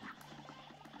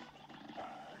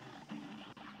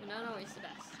 We're not always the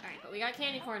best. Alright, but we got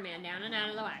Candy Corn Man down and out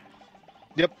of the way.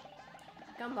 Yep.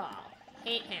 Gumball.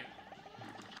 Hate him.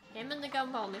 Him and the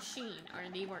Gumball machine are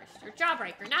the worst. Or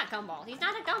Jawbreaker, not Gumball. He's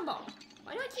not a Gumball.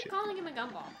 Why do I keep calling him a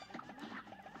Gumball?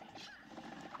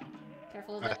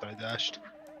 Careful of I it. thought I dashed.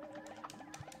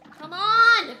 Come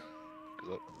on! Good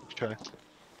luck. Try.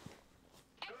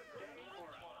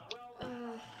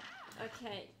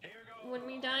 Okay. When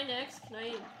we die next, can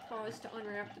I pause to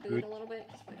unwrap the boot a little bit?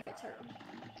 Because my foot's hurting.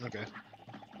 Okay.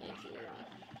 Thank you.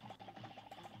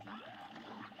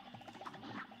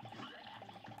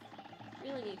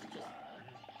 Really need to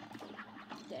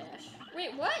just dash.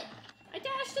 Wait, what? I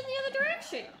dashed in the other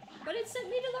direction, but it sent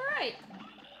me to the right.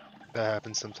 That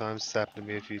happens sometimes. It's happened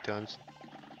to me a few times.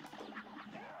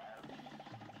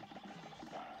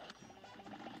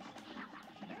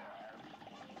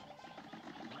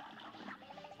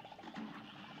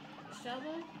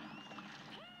 Shovel?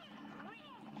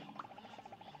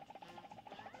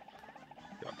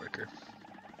 Jawbreaker.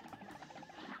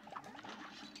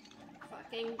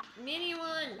 Fucking mini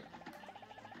one!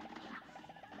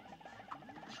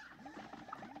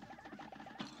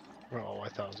 Oh, I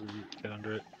thought I was gonna get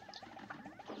under it.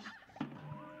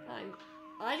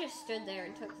 I just stood there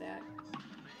and took that.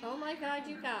 Oh my god,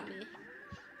 you got me.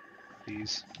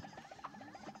 Please.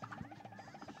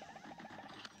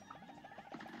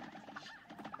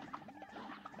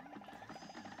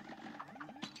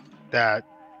 That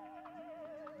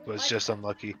was just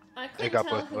unlucky. I It couldn't got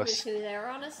tell both who of was us. who there,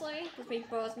 honestly, because we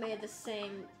both made the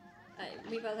same.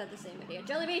 We both had the same idea.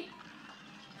 Jellybean!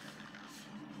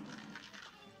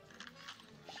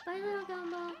 Bye, little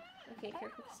gumball. Okay,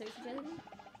 careful, because there's a jellybean.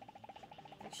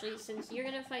 Actually, since you're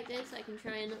gonna fight this, I can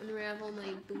try and unravel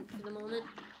my boot for the moment.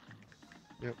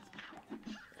 Yep.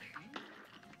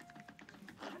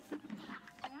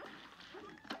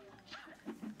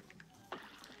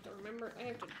 Don't remember, I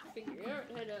have to figure out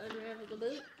how to unravel the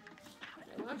boot.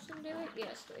 Did I watch them do it?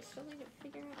 Yes. Do I still need to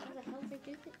figure out how the hell they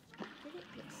did it?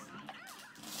 Yes.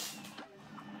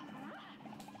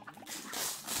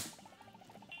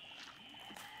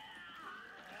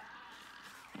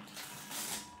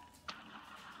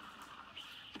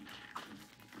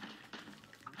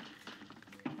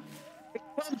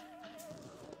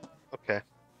 Okay.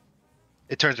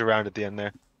 It turns around at the end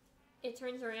there. It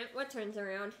turns around. What turns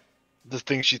around? The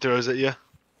thing she throws at you.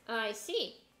 I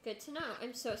see. Good to know.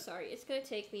 I'm so sorry. It's gonna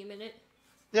take me a minute.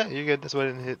 Yeah, you're good. That's why I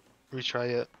didn't hit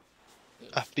retry yet.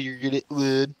 I figured it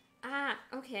would. Ah,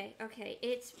 okay.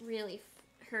 It's really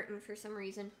hurting for some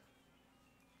reason.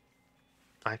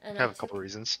 I And have a couple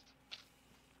reasons.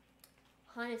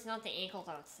 Hon, it's not the ankle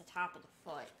though, it's the top of the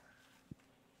foot.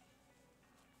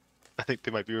 I think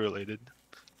they might be related.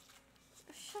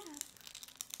 Shut up.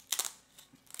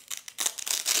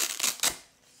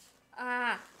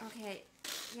 Ah, okay.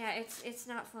 Yeah, it's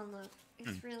not fun though.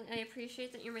 It's really. I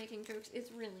appreciate that you're making jokes.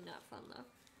 It's really not fun though.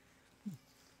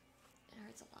 It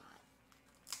hurts a lot.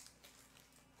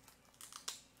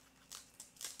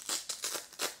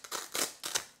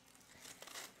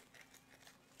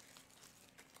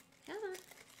 Heather,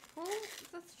 pull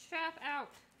the strap out.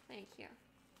 Thank you.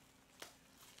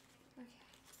 Okay.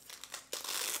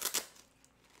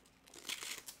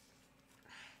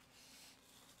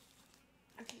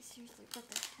 Okay, seriously, what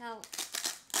the hell?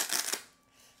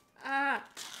 Ah,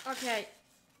 okay.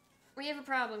 We have a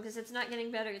problem because it's not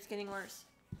getting better, it's getting worse.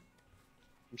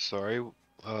 I'm sorry.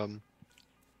 Alright,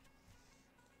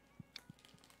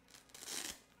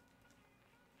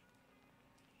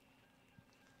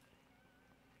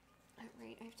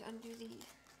 I have to undo this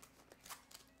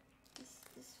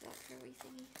Velcro-y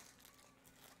thingy.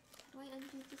 How do I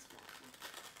undo this Velcro?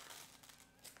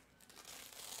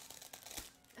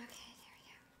 Okay, there we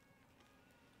go.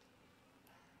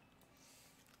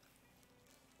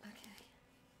 Okay.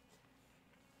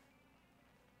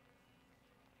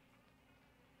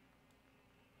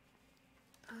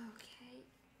 Okay.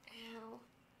 Ow.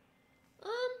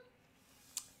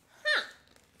 Huh.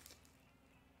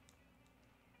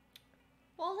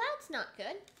 Well, that's not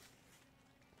good.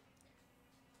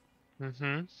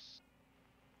 Mm-hmm.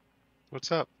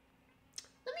 What's up?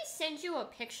 Let me send you a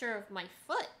picture of my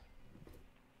foot.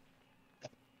 And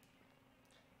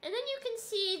then you can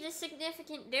see the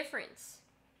significant difference.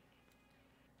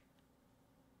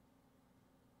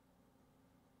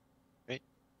 Right.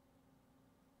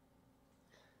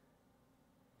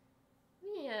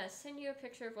 Let me send you a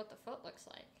picture of what the foot looks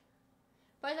like.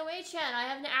 By the way, Chad, I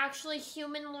have an actually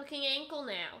human-looking ankle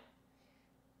now.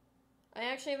 I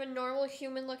actually have a normal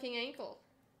human-looking ankle.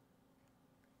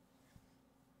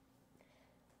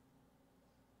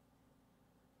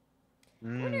 I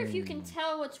wonder if you can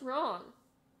tell what's wrong.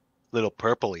 Little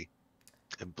purpley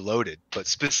and bloated, but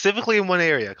specifically in one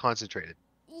area, concentrated.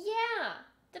 Yeah,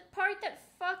 the part that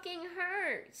fucking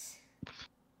hurts.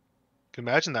 Can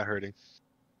imagine that hurting.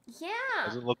 Yeah.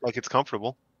 Doesn't look like it's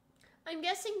comfortable. I'm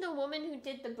guessing the woman who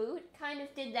did the boot kind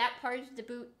of did that part of the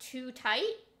boot too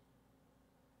tight.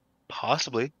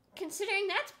 Possibly. Considering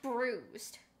that's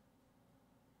bruised.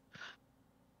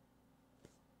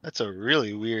 That's a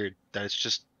really weird. That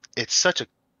it's such a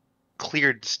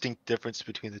clear, distinct difference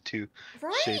between the two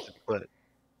shades Right? of foot.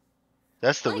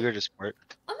 That's the Like, weirdest part.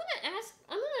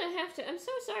 I'm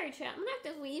so sorry, chat. I'm gonna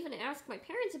have to leave and ask my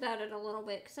parents about it a little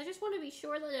bit, because I just want to be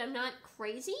sure that I'm not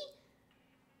crazy.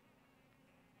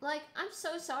 Like, I'm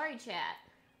so sorry, chat.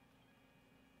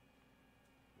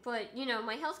 But, you know,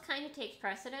 my health kind of takes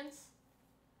precedence.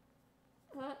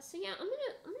 So yeah, I'm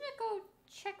gonna go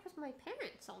check with my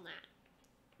parents on that.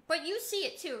 But you see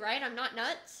it too, right? I'm not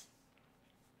nuts?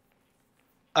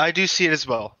 I do see it as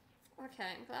well. Okay,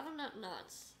 I'm glad I'm not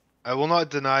nuts. I will not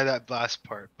deny that last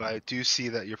part, but I do see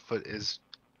that your foot is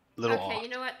a little Okay, off. you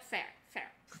know what? Fair.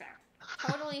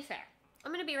 Totally fair.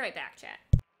 I'm gonna be right back, chat.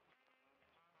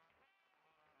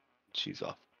 She's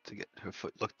off to get her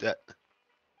foot looked at.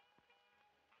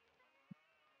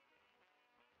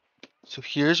 So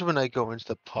here's when I go into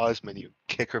the pause menu,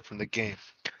 kick her from the game.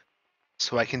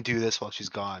 So I can do this while she's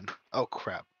gone. Oh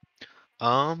crap.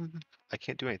 I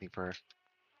can't do anything for her.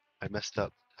 I messed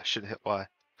up. I shouldn't hit Y.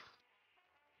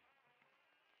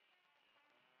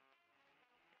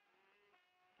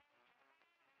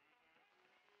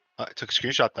 I took a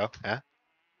screenshot though. Yeah,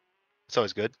 it's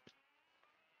always good.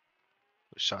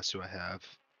 What shots do I have?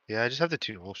 Yeah, I just have the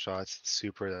two normal shots.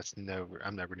 Super.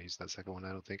 I'm never gonna use that second one.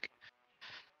 I don't think.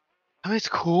 I mean, it's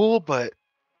cool, but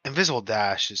invisible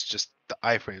dash is just the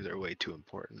iframes are way too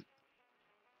important.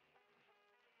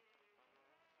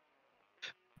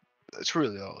 That's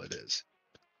really all it is.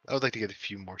 I would like to get a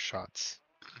few more shots.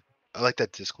 I like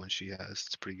that disc one she has.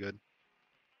 It's pretty good.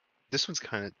 This one's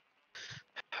kind of.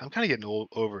 I'm kind of getting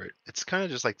over it. It's kind of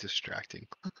just like distracting.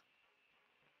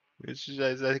 It's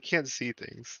just, I can't see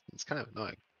things. It's kind of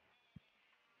annoying.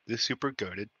 This super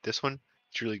goated. This one,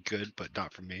 it's really good, but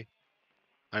not for me.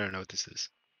 I don't know what this is.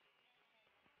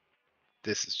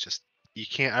 This is just you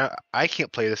can't. I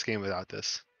can't play this game without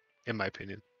this, in my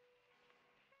opinion.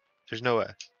 There's no way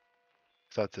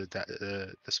without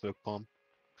the smoke bomb.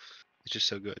 It's just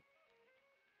so good.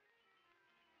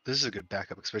 This is a good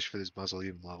backup, especially for these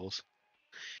mausoleum levels.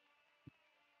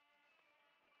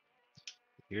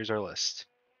 Here's our list.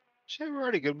 Shit, we're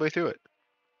already a good way through it.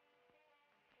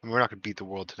 I mean, we're not gonna beat the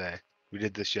world today. We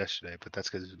did this yesterday, but that's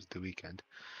because it was the weekend.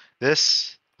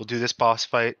 We'll do this boss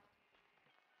fight.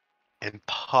 and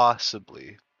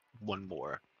possibly one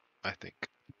more, I think.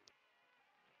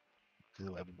 And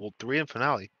we'll have World 3 and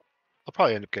finale. I'll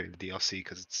probably end up getting the DLC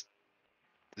because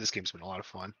this game's been a lot of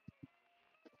fun.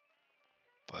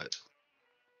 But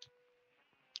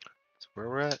that's where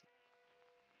we're at.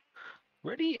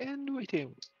 Ready and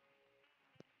waiting.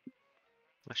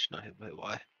 I should not hit my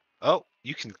Y. Oh,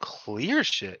 you can clear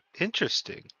shit.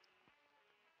 Interesting.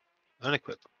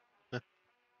 Unequip. Huh.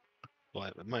 Well,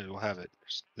 I might as well have it.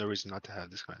 There's no reason not to have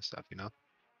this kind of stuff, you know?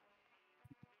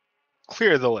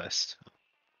 Clear the list.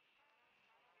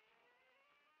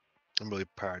 I'm really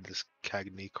proud of this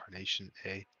Cagney Carnation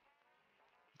A. I'm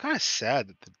kind of sad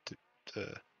that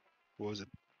the what was it?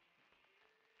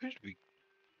 Who did we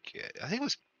get? I think it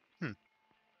was. Hmm.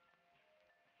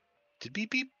 Did we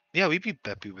beat? Yeah, we beat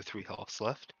Beppy with 3 healths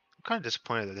left. I'm kind of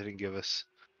disappointed that they didn't give us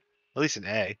at least an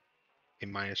A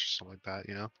minus or something like that,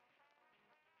 you know.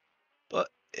 But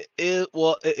it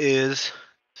is.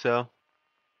 So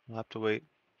we'll have to wait.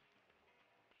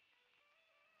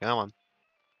 Come on.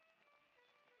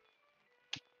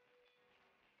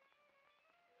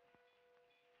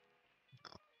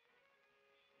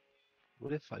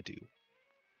 What if I do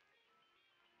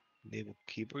enable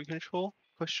keyboard control?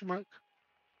 Question mark.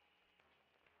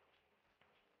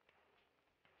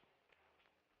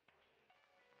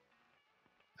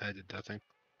 I did nothing.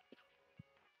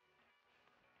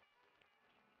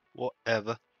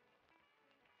 Whatever.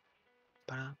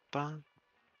 Ba-da-ba.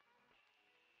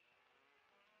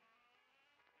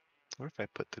 What if I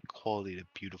put the quality to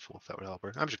beautiful if that would help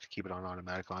her? I'm just gonna keep it on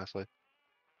automatic, honestly.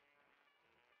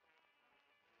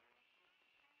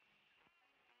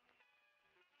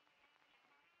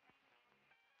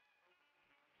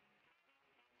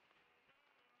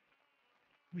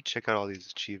 Let me check out all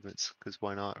these achievements, because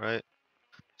why not, right?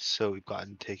 So we've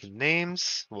gotten taking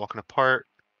names, walking apart,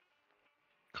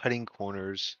 cutting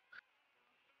corners,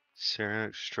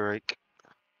 ceramic strike,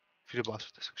 defeat a boss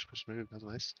with this expression move, that's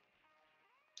nice.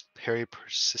 Parry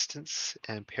persistence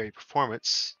and parry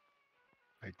performance.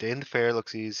 Right, day in the fair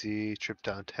looks easy, trip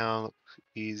downtown looks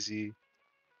easy.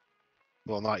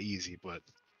 Well, not easy, but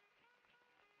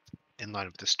in line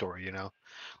with the story, you know.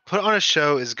 Put on a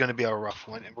show is going to be a rough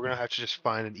one, and we're going to have to just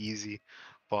find an easy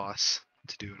boss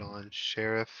to do it on.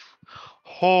 Sheriff.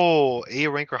 Oh, A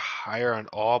rank or higher on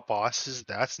all bosses?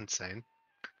 That's insane.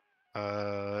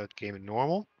 Game in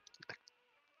normal? I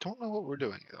don't know what we're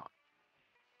doing though.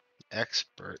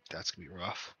 Expert, that's going to be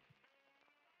rough.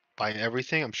 Buying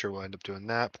everything, I'm sure we'll end up doing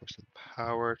that. Person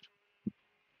power.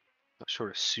 Not sure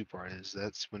what a super art is.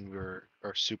 That's when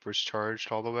our super's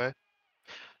charged all the way.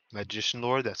 Magician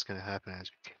Lord, that's going to happen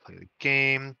as we play the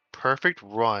game. Perfect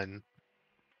run.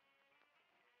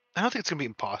 I don't think it's going to be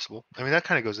impossible. I mean, that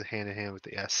kind of goes hand in hand with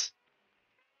the S.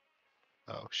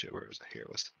 Oh shit, where was it? Here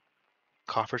it was.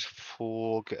 Coffers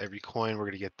full, get every coin, we're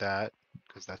going to get that.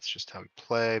 Because that's just how we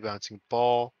play. Bouncing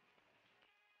ball.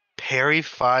 Parry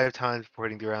 5 times before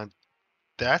hitting the ground.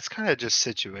 That's kind of just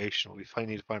situational. We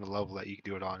probably need to find a level that you can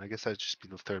do it on. I guess that'd just be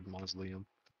the 3rd mausoleum.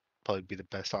 Probably be the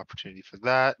best opportunity for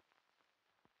that.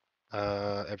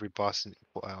 Every boss in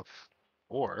equal out.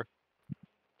 Or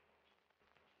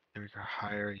we go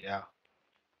higher, yeah.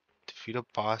 Defeat a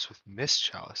boss with Mist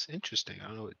Chalice. Interesting. I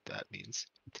don't know what that means.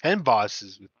 10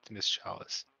 bosses with Mist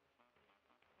Chalice.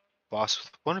 Boss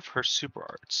with one of her super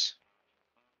arts.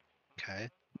 Okay.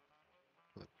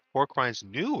 Porcrine's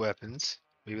new weapons.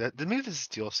 Maybe this is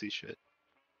DLC shit.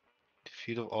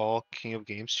 Defeat of all King of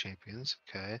Games champions.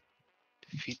 Okay.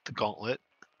 Defeat the Gauntlet.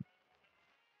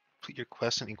 Complete your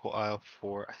quest in Equal Isle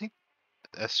 4. I think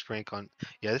S rank on.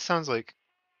 Yeah, this sounds like.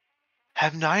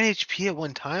 Have 9 HP at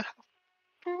one time?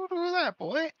 How do you do that,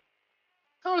 boy?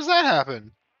 How does that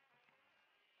happen?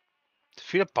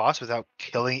 Defeat a boss without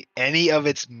killing any of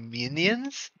its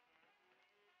minions?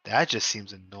 That just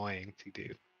seems annoying to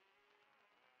do.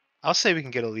 I'll say we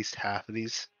can get at least half of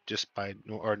these just by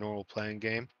our normal playing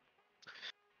game.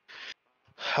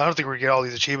 I don't think we're gonna get all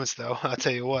these achievements though. I'll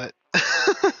tell you what.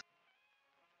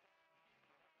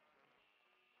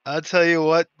 I'll tell you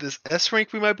what. This S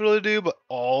rank we might be able to do, but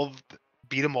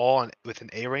beat them all with an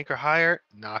A rank or higher,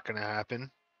 not gonna happen.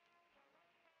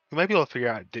 We might be able to figure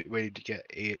out a way to get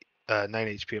 9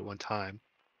 HP at one time.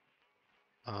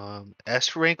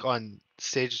 S rank on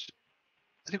stage.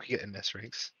 I think we get in S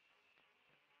ranks.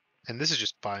 And this is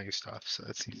just buying stuff, so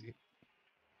that's easy.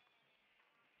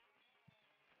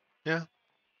 Yeah.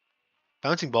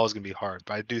 Bouncing ball is going to be hard,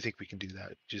 but I do think we can do that.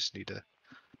 We just need to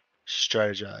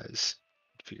strategize,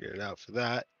 figure it out for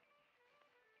that.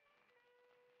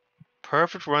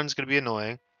 Perfect run's going to be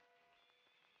annoying.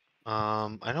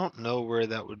 I don't know where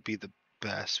that would be the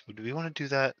best. Would we want to do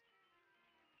that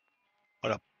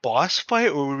on a boss fight,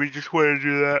 or would we just want to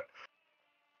do that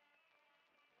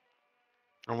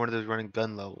on one of those running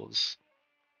gun levels?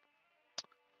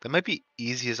 That might be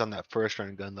easiest on that first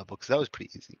running gun level, because that was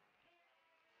pretty easy.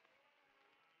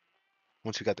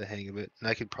 Once we got the hang of it, and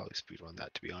I could probably speedrun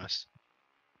that, to be honest.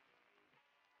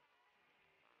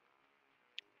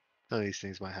 None of these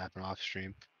things might happen off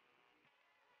stream.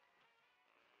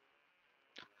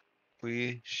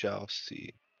 We shall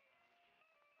see.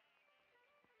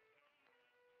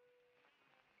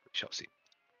 We shall see.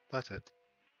 That's it.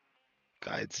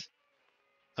 Guides.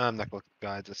 I'm not going to look at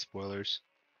guides, that's spoilers.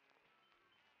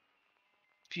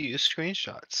 View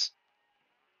screenshots.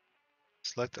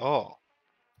 Select all.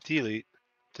 Delete.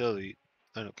 Delete.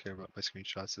 I don't care about my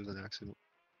screenshots. It was an accident.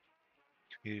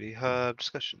 Community hub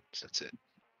discussions. That's it.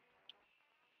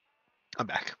 I'm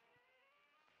back.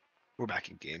 We're back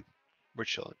in game. We're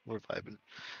chilling. We're vibing.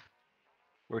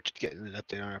 We're getting an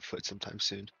update on our foot sometime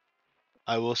soon.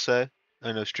 I will say,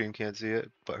 I know stream can't see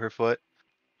it, but her foot,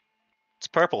 it's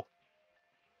purple.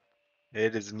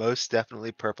 It is most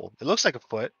definitely purple. It looks like a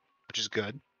foot, which is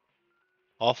good.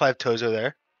 All 5 toes are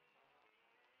there.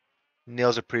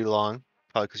 Nails are pretty long,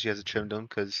 probably because she hasn't trimmed them,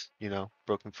 because, you know,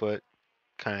 broken foot,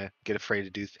 kind of get afraid to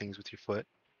do things with your foot.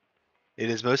 It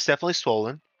is most definitely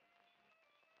swollen.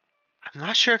 I'm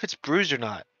not sure if it's bruised or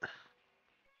not.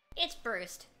 It's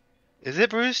bruised. Is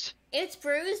it bruised? It's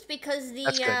bruised because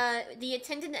That's good. the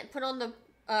attendant that put on the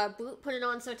boot put it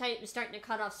on so tight it was starting to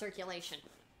cut off circulation.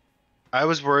 I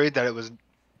was worried that it was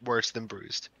worse than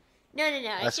bruised. No, it's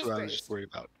That's just what I bruised. was just worried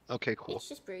about. Okay, cool. It's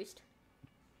just bruised.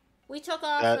 We took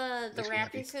off the makes me happy.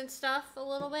 wrappings and stuff a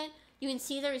little bit. You can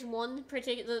see there's one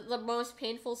particular, the most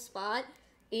painful spot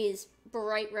is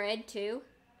bright red too.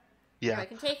 Yeah. Here, I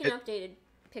can take an updated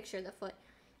picture of the foot.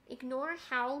 Ignore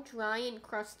how dry and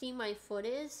crusty my foot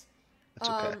is. That's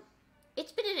okay.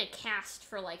 It's been in a cast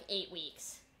for like 8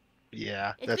 weeks.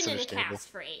 Yeah, It's that's been in a understandable. cast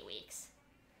for 8 weeks.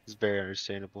 It's very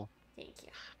understandable. Thank you.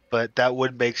 But that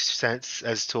would make sense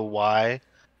as to why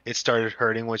it started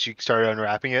hurting once you started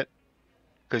unwrapping it.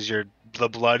 Because the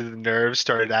blood and the nerves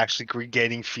started actually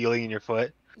regaining feeling in your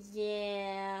foot.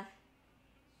 Yeah.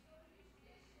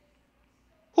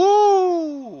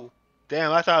 Ooh!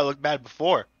 Damn, I thought it looked bad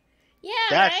before. Yeah,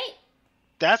 That's- right?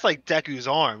 That's like Deku's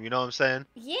arm, you know what I'm saying?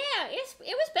 Yeah, it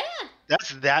was bad.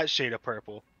 That's that shade of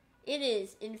purple. It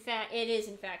is in fact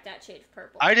that shade of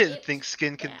purple. I didn't think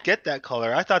skin could get that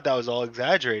color. I thought that was all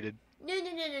exaggerated. No.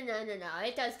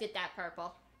 It does get that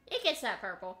purple. It gets that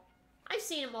purple. I've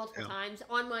seen it multiple times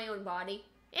on my own body.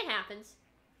 It happens.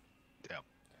 Yeah.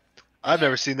 I've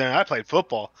never seen that. I played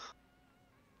football.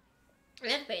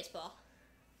 And baseball.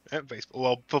 And baseball.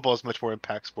 Well, football is much more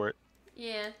impact sport.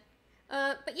 Yeah.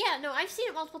 But yeah, no, I've seen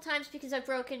it multiple times because I've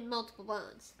broken multiple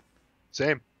bones.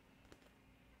 Same.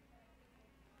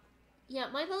 Yeah,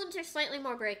 my bones are slightly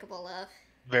more breakable, love.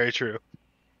 Very true.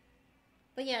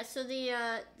 But yeah, so the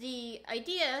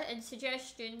idea and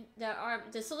suggestion,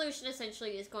 the solution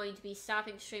essentially is going to be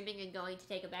stopping streaming and going to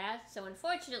take a bath. So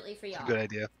unfortunately for y'all, Good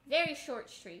idea. very short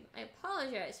stream. I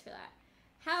apologize for that.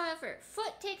 However,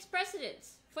 foot takes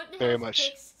precedence. Foot and Very health much.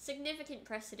 takes significant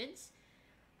precedence.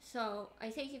 So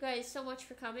I thank you guys so much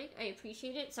for coming. I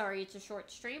appreciate it. Sorry it's a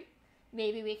short stream.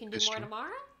 Maybe we can do more tomorrow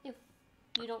if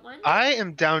you don't mind. I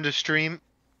am down to stream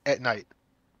at night.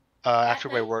 After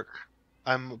my night? work.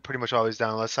 I'm pretty much always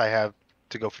down unless I have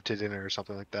to go to dinner or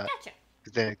something like that. Gotcha.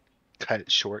 Then I cut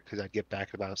it short because I get back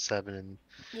at about 7 and.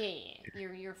 Yeah.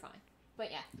 You're fine.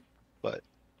 But yeah. But.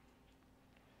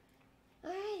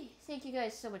 Alright, thank you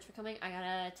guys so much for coming. I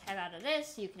gotta tab out of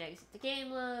this. You can exit the game,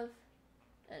 love.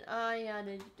 And I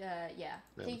gotta, yeah.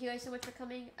 Thank you guys so much for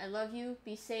coming. I love you.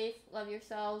 Be safe. Love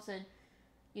yourselves. And,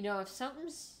 you know, if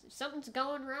something's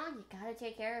going wrong, you gotta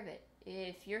take care of it.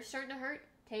 If you're starting to hurt,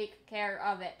 take care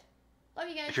of it. Love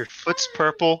you guys. If your foot's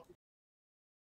purple,